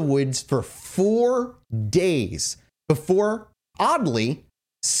into the woods for 4 days before, oddly,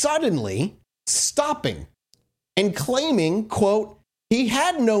 suddenly stopping and claiming, quote, he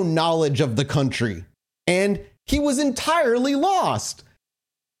had no knowledge of the country and he was entirely lost.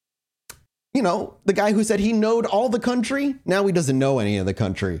 You know, the guy who said he knowed all the country, now he doesn't know any of the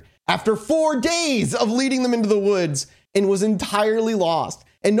country. After 4 days of leading them into the woods and was entirely lost.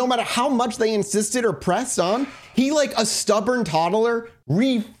 And no matter how much they insisted or pressed on, he, like a stubborn toddler,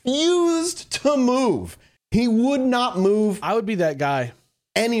 refused to move. He would not move. I would be that guy.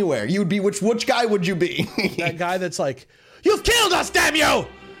 Anywhere. You would be, which guy would you be? That guy that's like, you've killed us, damn you!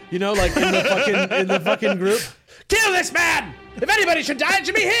 You know, like in the fucking group. Kill this man! If anybody should die, it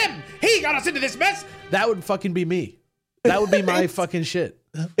should be him! He got us into this mess! That would fucking be me. That would be my fucking shit.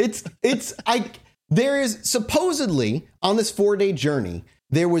 There is supposedly on this 4-day journey,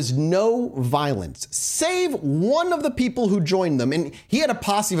 there was no violence, save one of the people who joined them. And he had a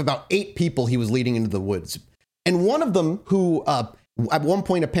posse of about 8 people he was leading into the woods. And one of them who at one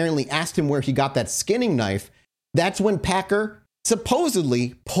point apparently asked him where he got that skinning knife. That's when Packer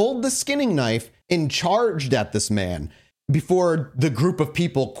supposedly pulled the skinning knife and charged at this man before the group of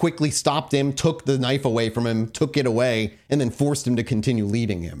people quickly stopped him, took the knife away from him, took it away, and then forced him to continue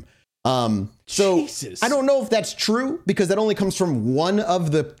leading him. So Jesus. I don't know if that's true because that only comes from one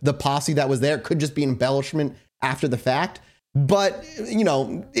of the posse that was there. It could just be embellishment after the fact. But, you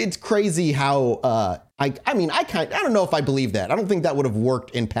know, it's crazy how I don't know if I believe that. I don't think that would have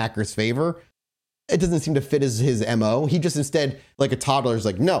worked in Packer's favor. It doesn't seem to fit his MO. He just instead, like a toddler, is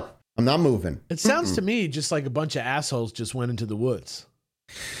like, no, I'm not moving. It sounds to me just like a bunch of assholes just went into the woods.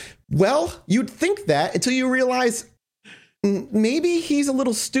 Well, you'd think that until you realize maybe he's a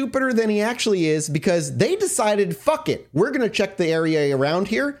little stupider than he actually is because they decided, fuck it, we're going to check the area around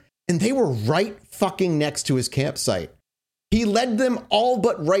here. And they were right fucking next to his campsite. He led them all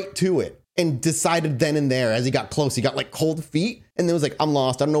but right to it and decided then and there as he got close, he got like cold feet and then was like, I'm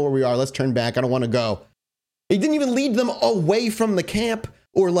lost. I don't know where we are. Let's turn back. I don't want to go. He didn't even lead them away from the camp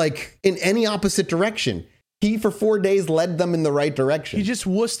or like in any opposite direction. He for 4 days led them in the right direction. He just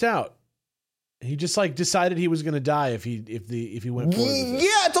wussed out. He just like decided he was going to die if he went forward with it.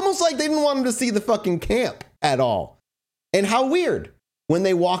 Yeah, it's almost like they didn't want him to see the fucking camp at all. And how weird. When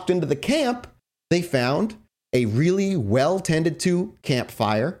they walked into the camp, they found a really well tended to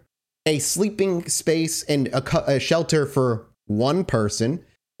campfire, a sleeping space and a shelter for one person,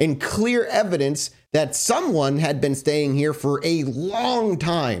 and clear evidence that someone had been staying here for a long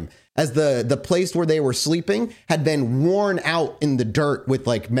time, as the place where they were sleeping had been worn out in the dirt with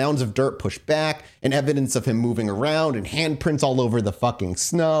like mounds of dirt pushed back and evidence of him moving around and handprints all over the fucking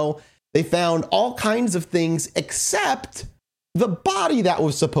snow. They found all kinds of things except the body that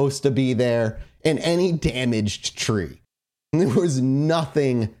was supposed to be there and any damaged tree. And there was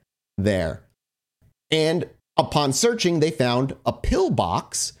nothing there. And upon searching, they found a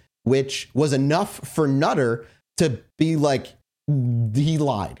pillbox, which was enough for Nutter to be like, he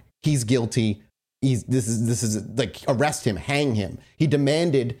lied. He's guilty. This is like, arrest him, hang him. He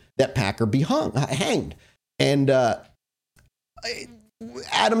demanded that Packer be hanged. And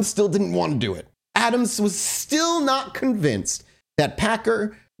Adams still didn't want to do it. Adams was still not convinced that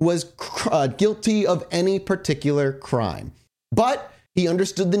Packer was guilty of any particular crime. But he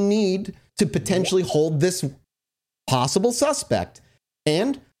understood the need to potentially hold this possible suspect.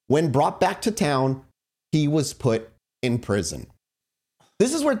 And when brought back to town, he was put in prison.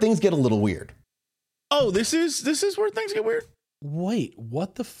 This is where things get a little weird. Oh, this is where things get weird? Wait,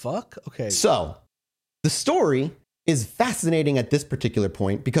 what the fuck? Okay. So, the story is fascinating at this particular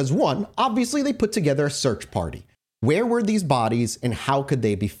point because, one, obviously they put together a search party. Where were these bodies and how could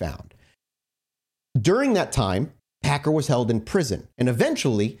they be found? During that time, Packer was held in prison, and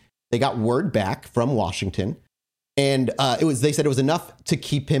eventually they got word back from Washington, and they said it was enough to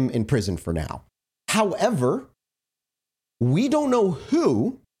keep him in prison for now. However, we don't know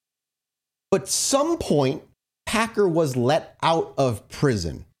who, but some point Packer was let out of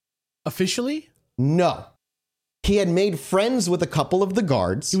prison. Officially? No. He had made friends with a couple of the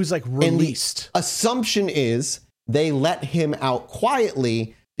guards. He was like released. And the assumption is they let him out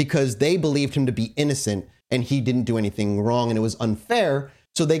quietly because they believed him to be innocent and he didn't do anything wrong and it was unfair.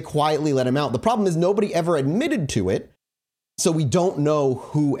 So they quietly let him out. The problem is nobody ever admitted to it. So we don't know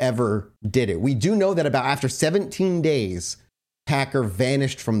who ever did it. We do know that after 17 days, Packer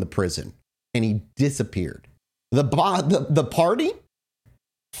vanished from the prison and he disappeared. The party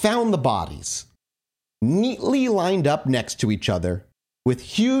found the bodies neatly lined up next to each other with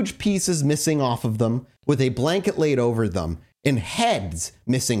huge pieces missing off of them, with a blanket laid over them and heads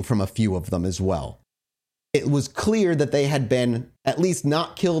missing from a few of them as well. It was clear that they had been at least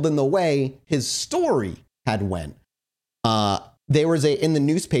not killed in the way his story had went. There was in the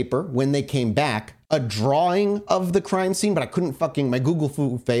newspaper when they came back, a drawing of the crime scene, but I couldn't my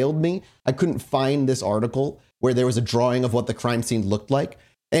Google failed me. I couldn't find this article where there was a drawing of what the crime scene looked like.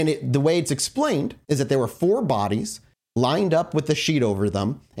 And the way it's explained is that there were 4 bodies lined up with the sheet over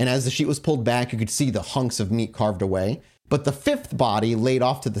them. And as the sheet was pulled back, you could see the hunks of meat carved away. But the 5th body laid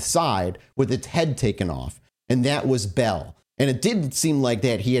off to the side with its head taken off. And that was Bell. And it did seem like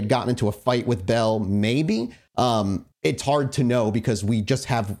that he had gotten into a fight with Bell, maybe. It's hard to know because we just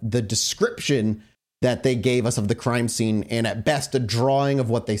have the description that they gave us of the crime scene, and at best a drawing of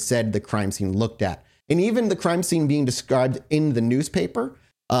what they said the crime scene looked at. And even the crime scene being described in the newspaper,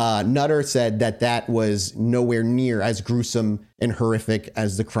 Nutter said that was nowhere near as gruesome and horrific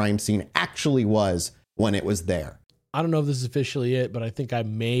as the crime scene actually was when it was there. I don't know if this is officially it, but I think I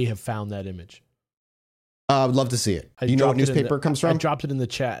may have found that image. I would love to see it. Do you know what newspaper it comes from? I dropped it in the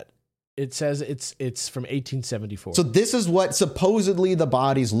chat. It says it's from 1874. So this is what supposedly the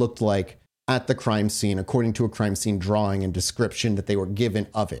bodies looked like at the crime scene, according to a crime scene drawing and description that they were given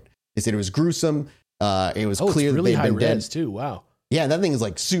of it. They said it was gruesome. It was clear it's really that high they'd been res dead. too. Wow. Yeah, that thing is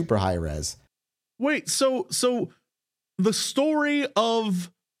like super high res. Wait, so the story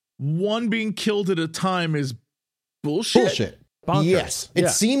of one being killed at a time is bullshit? Bonkers. Yes. It Yeah.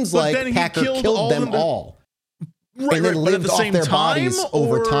 seems But like then he Packer killed killed them all all. Right, And then right, but at lived the off same their time, bodies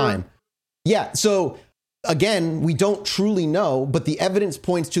over or- time. Yeah, so again, we don't truly know, but the evidence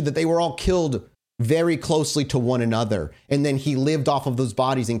points to that they were all killed very closely to one another. And then he lived off of those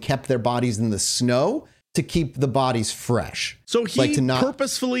bodies and kept their bodies in the snow to keep the bodies fresh. So he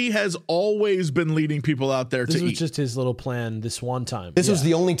purposefully has always been leading people out there to eat. This was just his little plan this one time. This was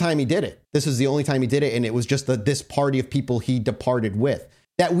the only time he did it. And it was just this party of people he departed with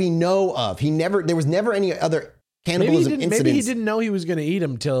that we know of. There was never any other cannibalism incidents. Maybe he didn't know he was going to eat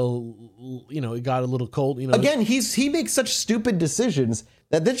him till, it got a little cold. Again, he makes such stupid decisions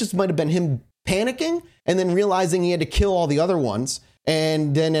that this just might have been him panicking and then realizing he had to kill all the other ones,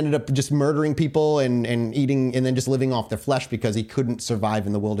 and then ended up just murdering people and eating and then just living off their flesh because he couldn't survive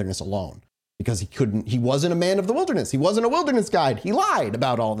in the wilderness alone. Because he wasn't a man of the wilderness. He wasn't a wilderness guide. He lied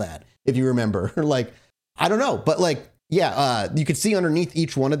about all that, if you remember. I don't know. But you could see underneath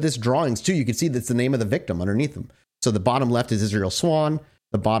each one of this drawings too, you could see that's the name of the victim underneath them. So the bottom left is Israel Swan.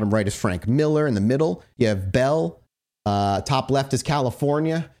 The bottom right is Frank Miller. In the middle, you have Bell. Top left is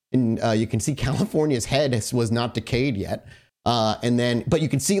California. And you can see California's head was not decayed yet. But you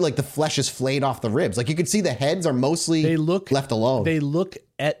can see the flesh is flayed off the ribs. You can see the heads are mostly left alone. They look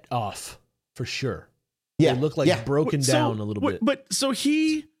et off for sure. Yeah. They look broken down a little bit. But so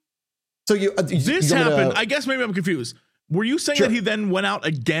this this happened. I guess maybe I'm confused. Were you saying Sure. that he then went out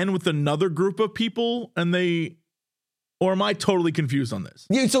again with another group of people or am I totally confused on this?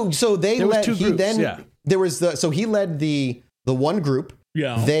 Yeah, so There was two groups, there was he led the one group.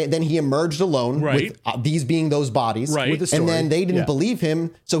 Yeah. Then he emerged alone, Right. with these being those bodies. Right. With the story. And then they didn't Yeah. believe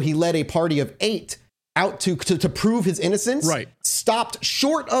him, so he led a party of 8 out to prove his innocence. Right. Stopped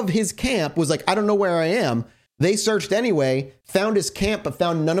short of his camp, was like, I don't know where I am. They searched anyway, found his camp, but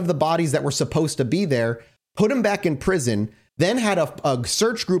found none of the bodies that were supposed to be there, put him back in prison, then had a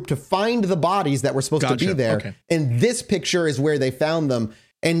search group to find the bodies that were supposed to be there. Okay. And this picture is where they found them.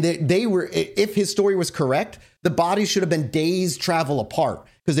 And they were, if his story was correct, the bodies should have been days travel apart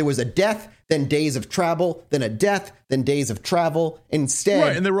because there was a death, then days of travel, then a death, then days of travel. Instead,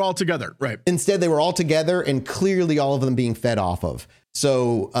 Right, and they were all together. Right. Instead, they were all together and clearly all of them being fed off of.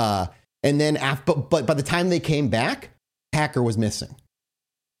 So, and then but by the time they came back, Packer was missing.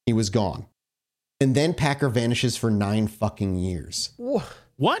 He was gone. And then Packer vanishes for 9 fucking years.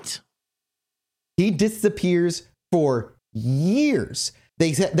 What? He disappears for years.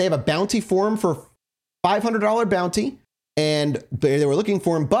 They have a bounty for him for $500 bounty, and they were looking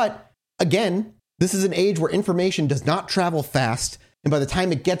for him. But again, this is an age where information does not travel fast. And by the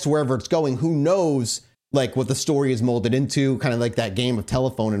time it gets wherever it's going, who knows what the story is molded into, kind of like that game of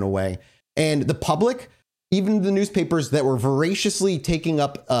telephone in a way. And the public, even the newspapers that were voraciously taking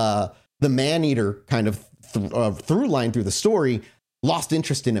up the man-eater kind of through line through the story, lost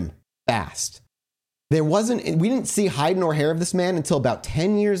interest in him fast. We didn't see hide nor hair of this man until about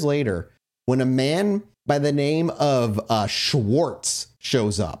 10 years later when a man by the name of Schwartz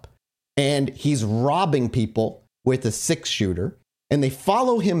shows up, and he's robbing people with a 6-shooter, and they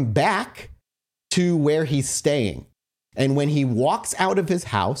follow him back to where he's staying. And when he walks out of his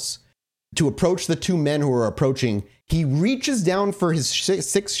house to approach the 2 men who are approaching, he reaches down for his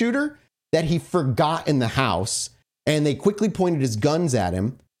 6-shooter that he forgot in the house, and they quickly pointed his guns at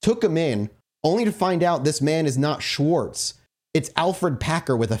him, took him in, only to find out this man is not Schwartz. It's Alfred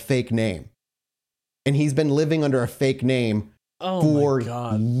Packer with a fake name. and he's been living under a fake name for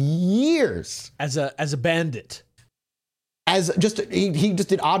years as a bandit. He just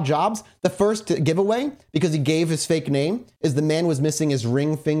did odd jobs. The first giveaway, because he gave his fake name, is the man was missing his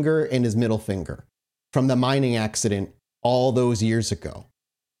ring finger and his middle finger from the mining accident all those years ago.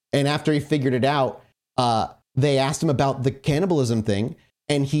 And after he figured it out, they asked him about the cannibalism thing,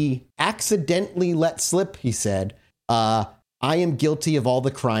 and he accidentally let slip, he said, I am guilty of all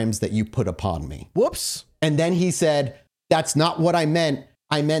the crimes that you put upon me. Whoops. And then he said, that's not what I meant.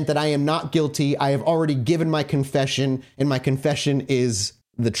 I meant that I am not guilty. I have already given my confession, and my confession is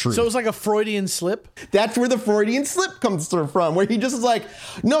the truth. So it was like a Freudian slip? That's where the Freudian slip comes from, where he just is like,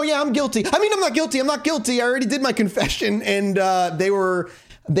 no, yeah, I'm guilty. I mean, I'm not guilty. I'm not guilty. I already did my confession. And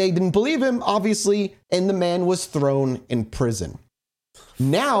they didn't believe him, obviously, and the man was thrown in prison.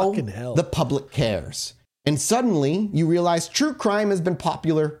 Now the public cares. And suddenly you realize true crime has been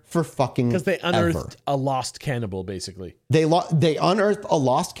popular for fucking because they unearthed a lost cannibal, basically. They unearthed a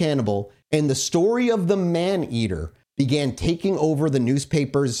lost cannibal, and the story of the man-eater began taking over the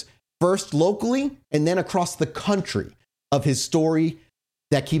newspapers, first locally and then across the country, of his story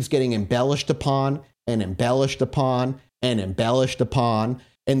that keeps getting embellished upon and embellished upon and embellished upon.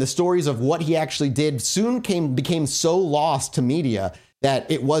 And the stories of what he actually did soon became so lost to media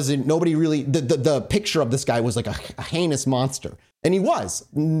that it wasn't, nobody really, the picture of this guy was like a heinous monster. And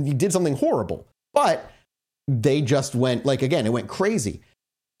he did something horrible, but they just went, like, again, it went crazy.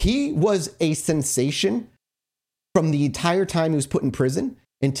 He was a sensation from the entire time he was put in prison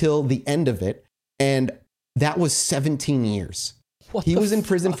until the end of it. And that was 17 years. He was in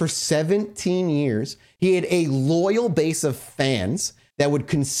prison for 17 years. He had a loyal base of fans that would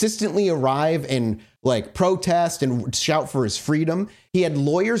consistently arrive and like protest and shout for his freedom. He had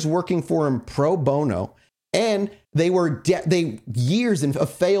lawyers working for him pro bono, and they were years of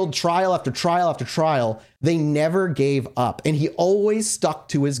failed trial after trial after trial. They never gave up, and he always stuck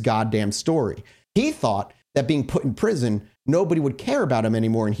to his goddamn story. He thought that being put in prison, nobody would care about him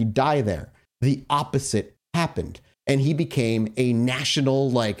anymore, and he'd die there. The opposite happened, and he became a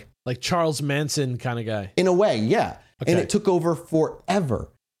national like Charles Manson kind of guy. In a way, yeah. Okay. And it took over forever.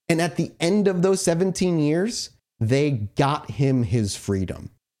 And at the end of those 17 years, they got him his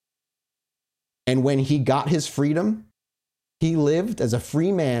freedom. And when he got his freedom, he lived as a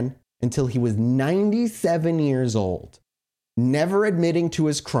free man until he was 97 years old, never admitting to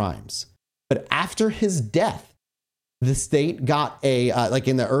his crimes. But after his death, the state got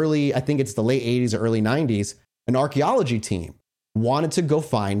in the early, I think it's the late 80s or early 90s, an archaeology team wanted to go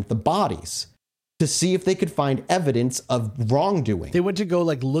find the bodies to see if they could find evidence of wrongdoing. They went to go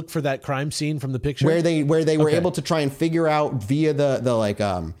look for that crime scene from the picture where they were able to try and figure out via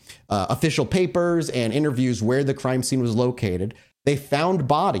the official papers and interviews where the crime scene was located. They found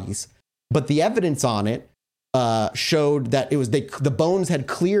bodies, but the evidence on it showed that it was the bones had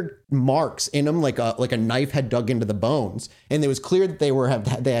clear marks in them, like a knife had dug into the bones, and it was clear that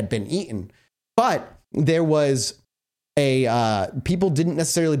they had been eaten. But there was people didn't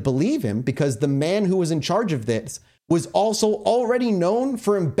necessarily believe him because the man who was in charge of this was also already known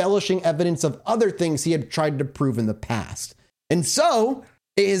for embellishing evidence of other things he had tried to prove in the past. And so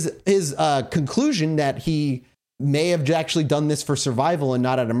his conclusion that he may have actually done this for survival and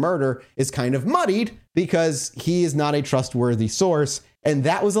not out of murder is kind of muddied because he is not a trustworthy source. And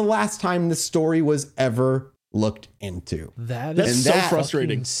that was the last time the story was ever looked into. That's so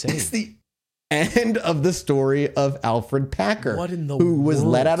frustrating. Insane. It's the end of the story of Alfred Packer, who was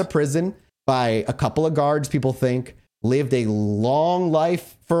let out of prison by a couple of guards, people think, lived a long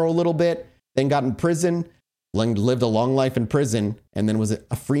life for a little bit, then got in prison, lived a long life in prison, and then was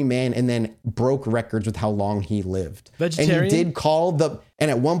a free man, and then broke records with how long he lived. Vegetarian? And he did and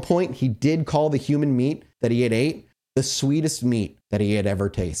at one point, he did call the human meat that he had ate the sweetest meat that he had ever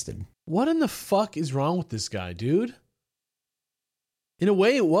tasted. What in the fuck is wrong with this guy, dude? In a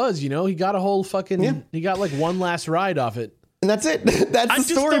way, it was, he got a whole fucking, he got one last ride off it. And that's it. That's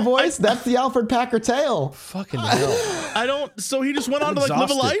the story, boys. That's the Alfred Packer tale. Fucking hell. So he just went on to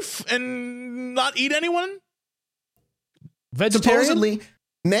live a life and not eat anyone? Vegetarian? Supposedly,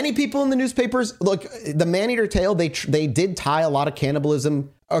 many people in the newspapers, look, the man-eater tale, they did tie a lot of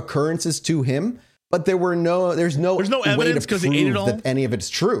cannibalism occurrences to him, but there's no evidence because he ate it all? That any of it's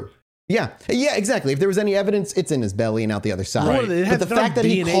true. Yeah, exactly. If there was any evidence, it's in his belly and out the other side. Right. But the fact that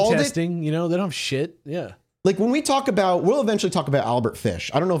he called testing, they don't have shit. Yeah. Like when we'll eventually talk about Albert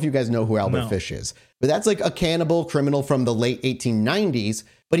Fish. I don't know if you guys know who Albert Fish is, but that's like a cannibal criminal from the late 1890s.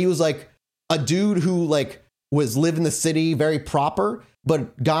 But he was like a dude who was lived in the city, very proper,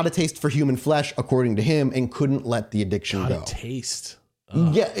 but got a taste for human flesh, according to him, and couldn't let the addiction go. A taste.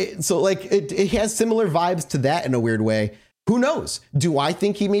 Yeah, so like it has similar vibes to that in a weird way. Who knows? Do I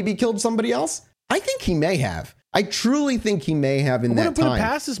think he maybe killed somebody else? I think he may have. I truly think he may have in that time. Put it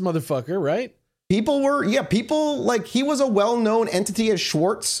past this motherfucker, right? People like, he was a well-known entity as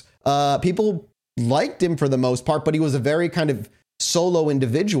Schwartz. People liked him for the most part, but he was a very kind of solo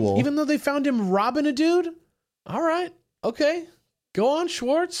individual. Even though they found him robbing a dude? All right. Okay. Go on,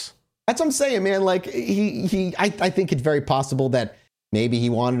 Schwartz. That's what I'm saying, man. Like, I think it's very possible that maybe he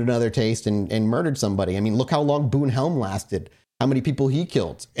wanted another taste and murdered somebody. I mean, look how long Boone Helm lasted, how many people he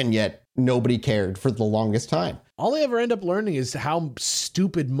killed, and yet nobody cared for the longest time. All they ever end up learning is how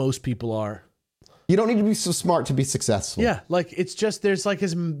stupid most people are. You don't need to be so smart to be successful. Yeah, like it's just, there's like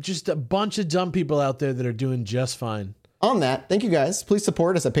just a bunch of dumb people out there that are doing just fine. On that, thank you guys. Please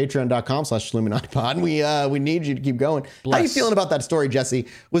support us at patreon.com/IlluminatiPod. We need you to keep going. Bless. How are you feeling about that story, Jesse?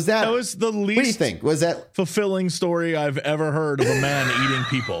 That was the least, what do you think? Was that fulfilling story I've ever heard of a man eating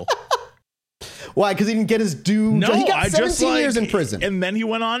people? Why? Because he didn't get his due. No, he got 17 years in prison. And then he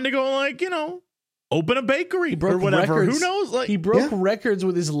went on to go, like, open a bakery or whatever. Records. Who knows? Like, he broke records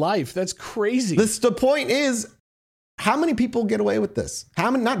with his life. That's crazy. The point is, how many people get away with this? How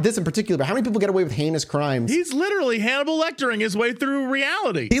many? Not this in particular, but how many people get away with heinous crimes? He's literally Hannibal Lectering his way through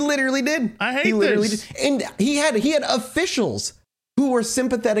reality. He literally did. I hate this. And he had officials who were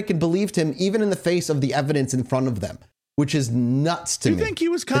sympathetic and believed him, even in the face of the evidence in front of them, which is nuts to me. You think he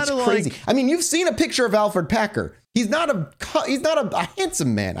was kind of crazy? Like, I mean, you've seen a picture of Alfred Packer. He's not a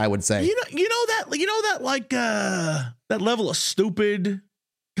handsome man, I would say. You know that like that level of stupid,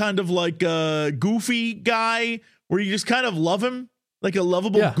 kind of like goofy guy where you just kind of love him, like a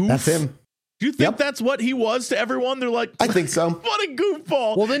lovable goof. That's him. Do you think that's what he was to everyone? They're like, I think so. What a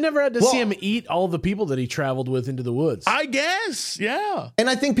goofball. Well, they never had to see him eat all the people that he traveled with into the woods. I guess, yeah. And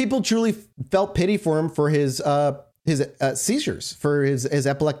I think people truly felt pity for him for his seizures, for his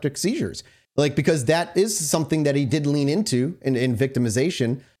epileptic seizures. Like, because that is something that he did lean into in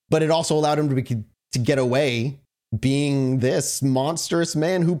victimization, but it also allowed him to get away being this monstrous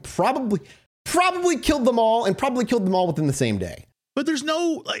man who probably killed them all and probably killed them all within the same day. But there's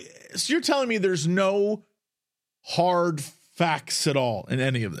no, so you're telling me there's no hard facts at all in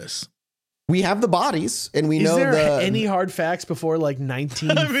any of this? We have the bodies, and we know any hard facts before like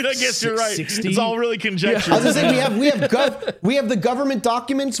 1960? I mean, I guess you're right. It's all really conjecture. I was gonna say we have the government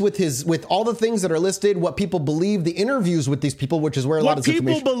documents with all the things that are listed, what people believe, the interviews with these people, which is where a lot of this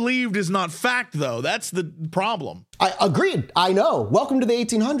information. What people believed is not fact, though. That's the problem. I agreed. I know. Welcome to the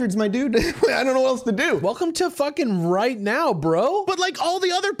 1800s, my dude. I don't know what else to do. Welcome to fucking right now, bro. But like all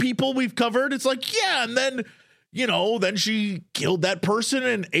the other people we've covered, it's like, yeah, and then, then she killed that person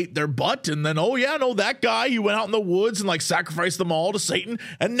and ate their butt. And then, that guy, he went out in the woods and like sacrificed them all to Satan.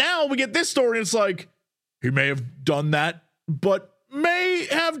 And now we get this story. And it's like, he may have done that, but may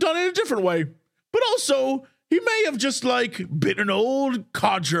have done it a different way. But also, he may have just like been an old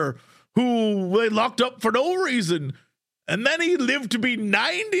codger who they locked up for no reason. And then he lived to be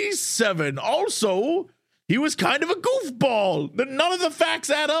 97. Also, he was kind of a goofball. None of the facts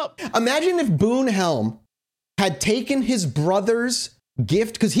add up. Imagine if Boone Helm had taken his brother's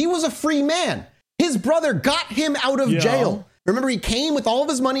gift, because he was a free man. His brother got him out of jail. Remember, he came with all of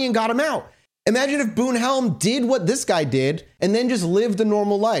his money and got him out. Imagine if Boone Helm did what this guy did and then just lived a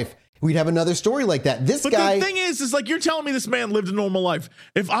normal life. We'd have another story like that. But the thing is like, you're telling me this man lived a normal life.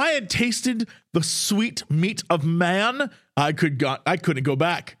 If I had tasted the sweet meat of man, I couldn't go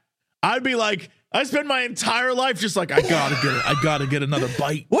back. I'd be like, I spent my entire life just like, I gotta get another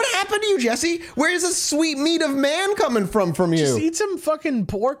bite. What happened to you, Jesse? Where's the sweet meat of man coming from you? Just eat some fucking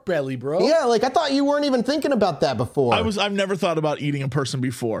pork belly, bro. Yeah, like I thought you weren't even thinking about that before. I've never thought about eating a person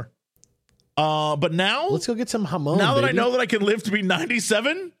before. But now let's go get some hamon. Now that I know that I can live to be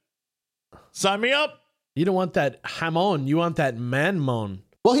 97, sign me up. You don't want that hamon, you want that man-mon.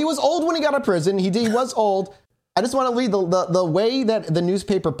 Well, he was old when he got out of prison. He was old. I just want to read the way that the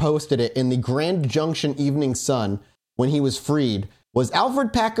newspaper posted it in the Grand Junction Evening Sun when he was freed was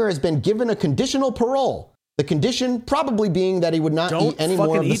Alfred Packer has been given a conditional parole. The condition probably being that he would not eat any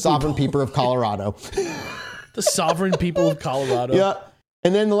more of the sovereign people of Colorado. The sovereign people of Colorado. Yeah.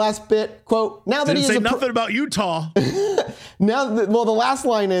 And then the last bit, quote, now that Didn't say nothing about Utah. the last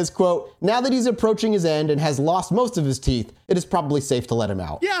line is, quote, now that he's approaching his end and has lost most of his teeth, it is probably safe to let him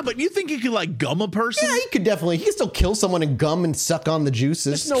out. Yeah, but you think he could like gum a person? Yeah, he could still kill someone and gum and suck on the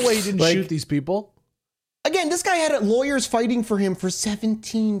juices. There's no way he didn't shoot these people. Again, this guy had lawyers fighting for him for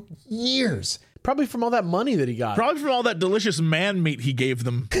 17 years. Probably from all that money that he got. Probably from all that delicious man meat he gave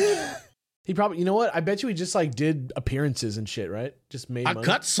them. He probably, you know what? I bet you he just like did appearances and shit, right? Just made I money.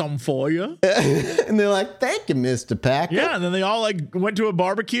 cut some for you. And they're like, thank you, Mr. Packer. Yeah, and then they all like went to a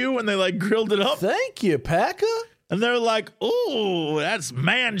barbecue and they like grilled it up. Thank you, Packer. And they're like, ooh, that's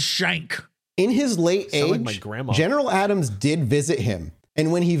man shank. In his late Sound age, like my grandma. General Adams did visit him.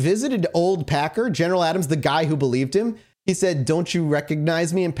 And when he visited old Packer, General Adams, the guy who believed him, he said, don't you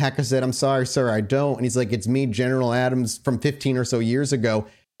recognize me? And Packer said, I'm sorry, sir, I don't. And he's like, it's me, General Adams, from 15 or so years ago.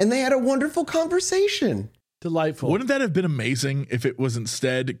 And they had a wonderful conversation. Delightful. Wouldn't that have been amazing if it was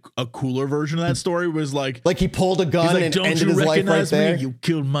instead a cooler version of that story? Was like he pulled a gun he's like, and don't ended you his life right recognize there. me? You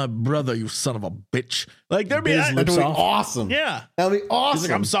killed my brother, you son of a bitch. Like there'd be Bit his that lips That would be off. awesome. yeah. That would be awesome. He's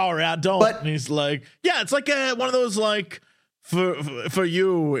like, I'm sorry, I don't. But- and he's like, yeah, it's like one of those like, for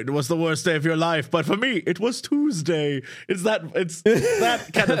you, it was the worst day of your life, but for me, it was Tuesday. It's that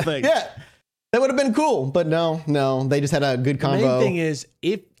kind of thing. Yeah, that would have been cool. But no, they just had a good The combo. main thing is,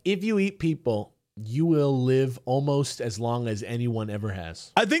 if you eat people, you will live almost as long as anyone ever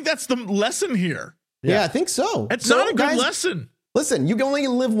has. I think that's the lesson here. Yeah, I think so. It's So, not a good guys, lesson. Listen, you can only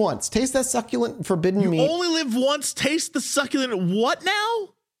live once. Taste that succulent forbidden meat. Only live once, taste the succulent what now?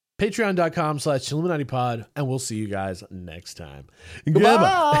 Patreon.com/Illuminati Pod, and we'll see you guys next time.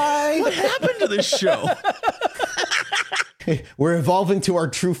 Goodbye. What happened to this show? We're evolving to our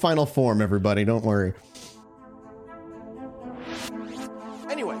true final form, everybody. Don't worry.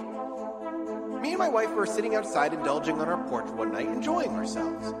 Anyway, me and my wife were sitting outside indulging on our porch one night, enjoying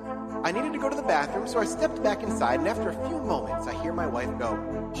ourselves. I needed to go to the bathroom, so I stepped back inside, and after a few moments, I hear my wife go,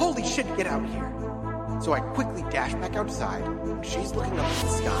 "Holy shit, get out here." So I quickly dash back outside, and she's looking up at the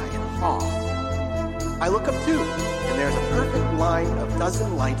sky in awe. I look up too, and there's a perfect line of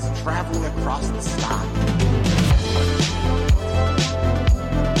dozen lights traveling across the sky.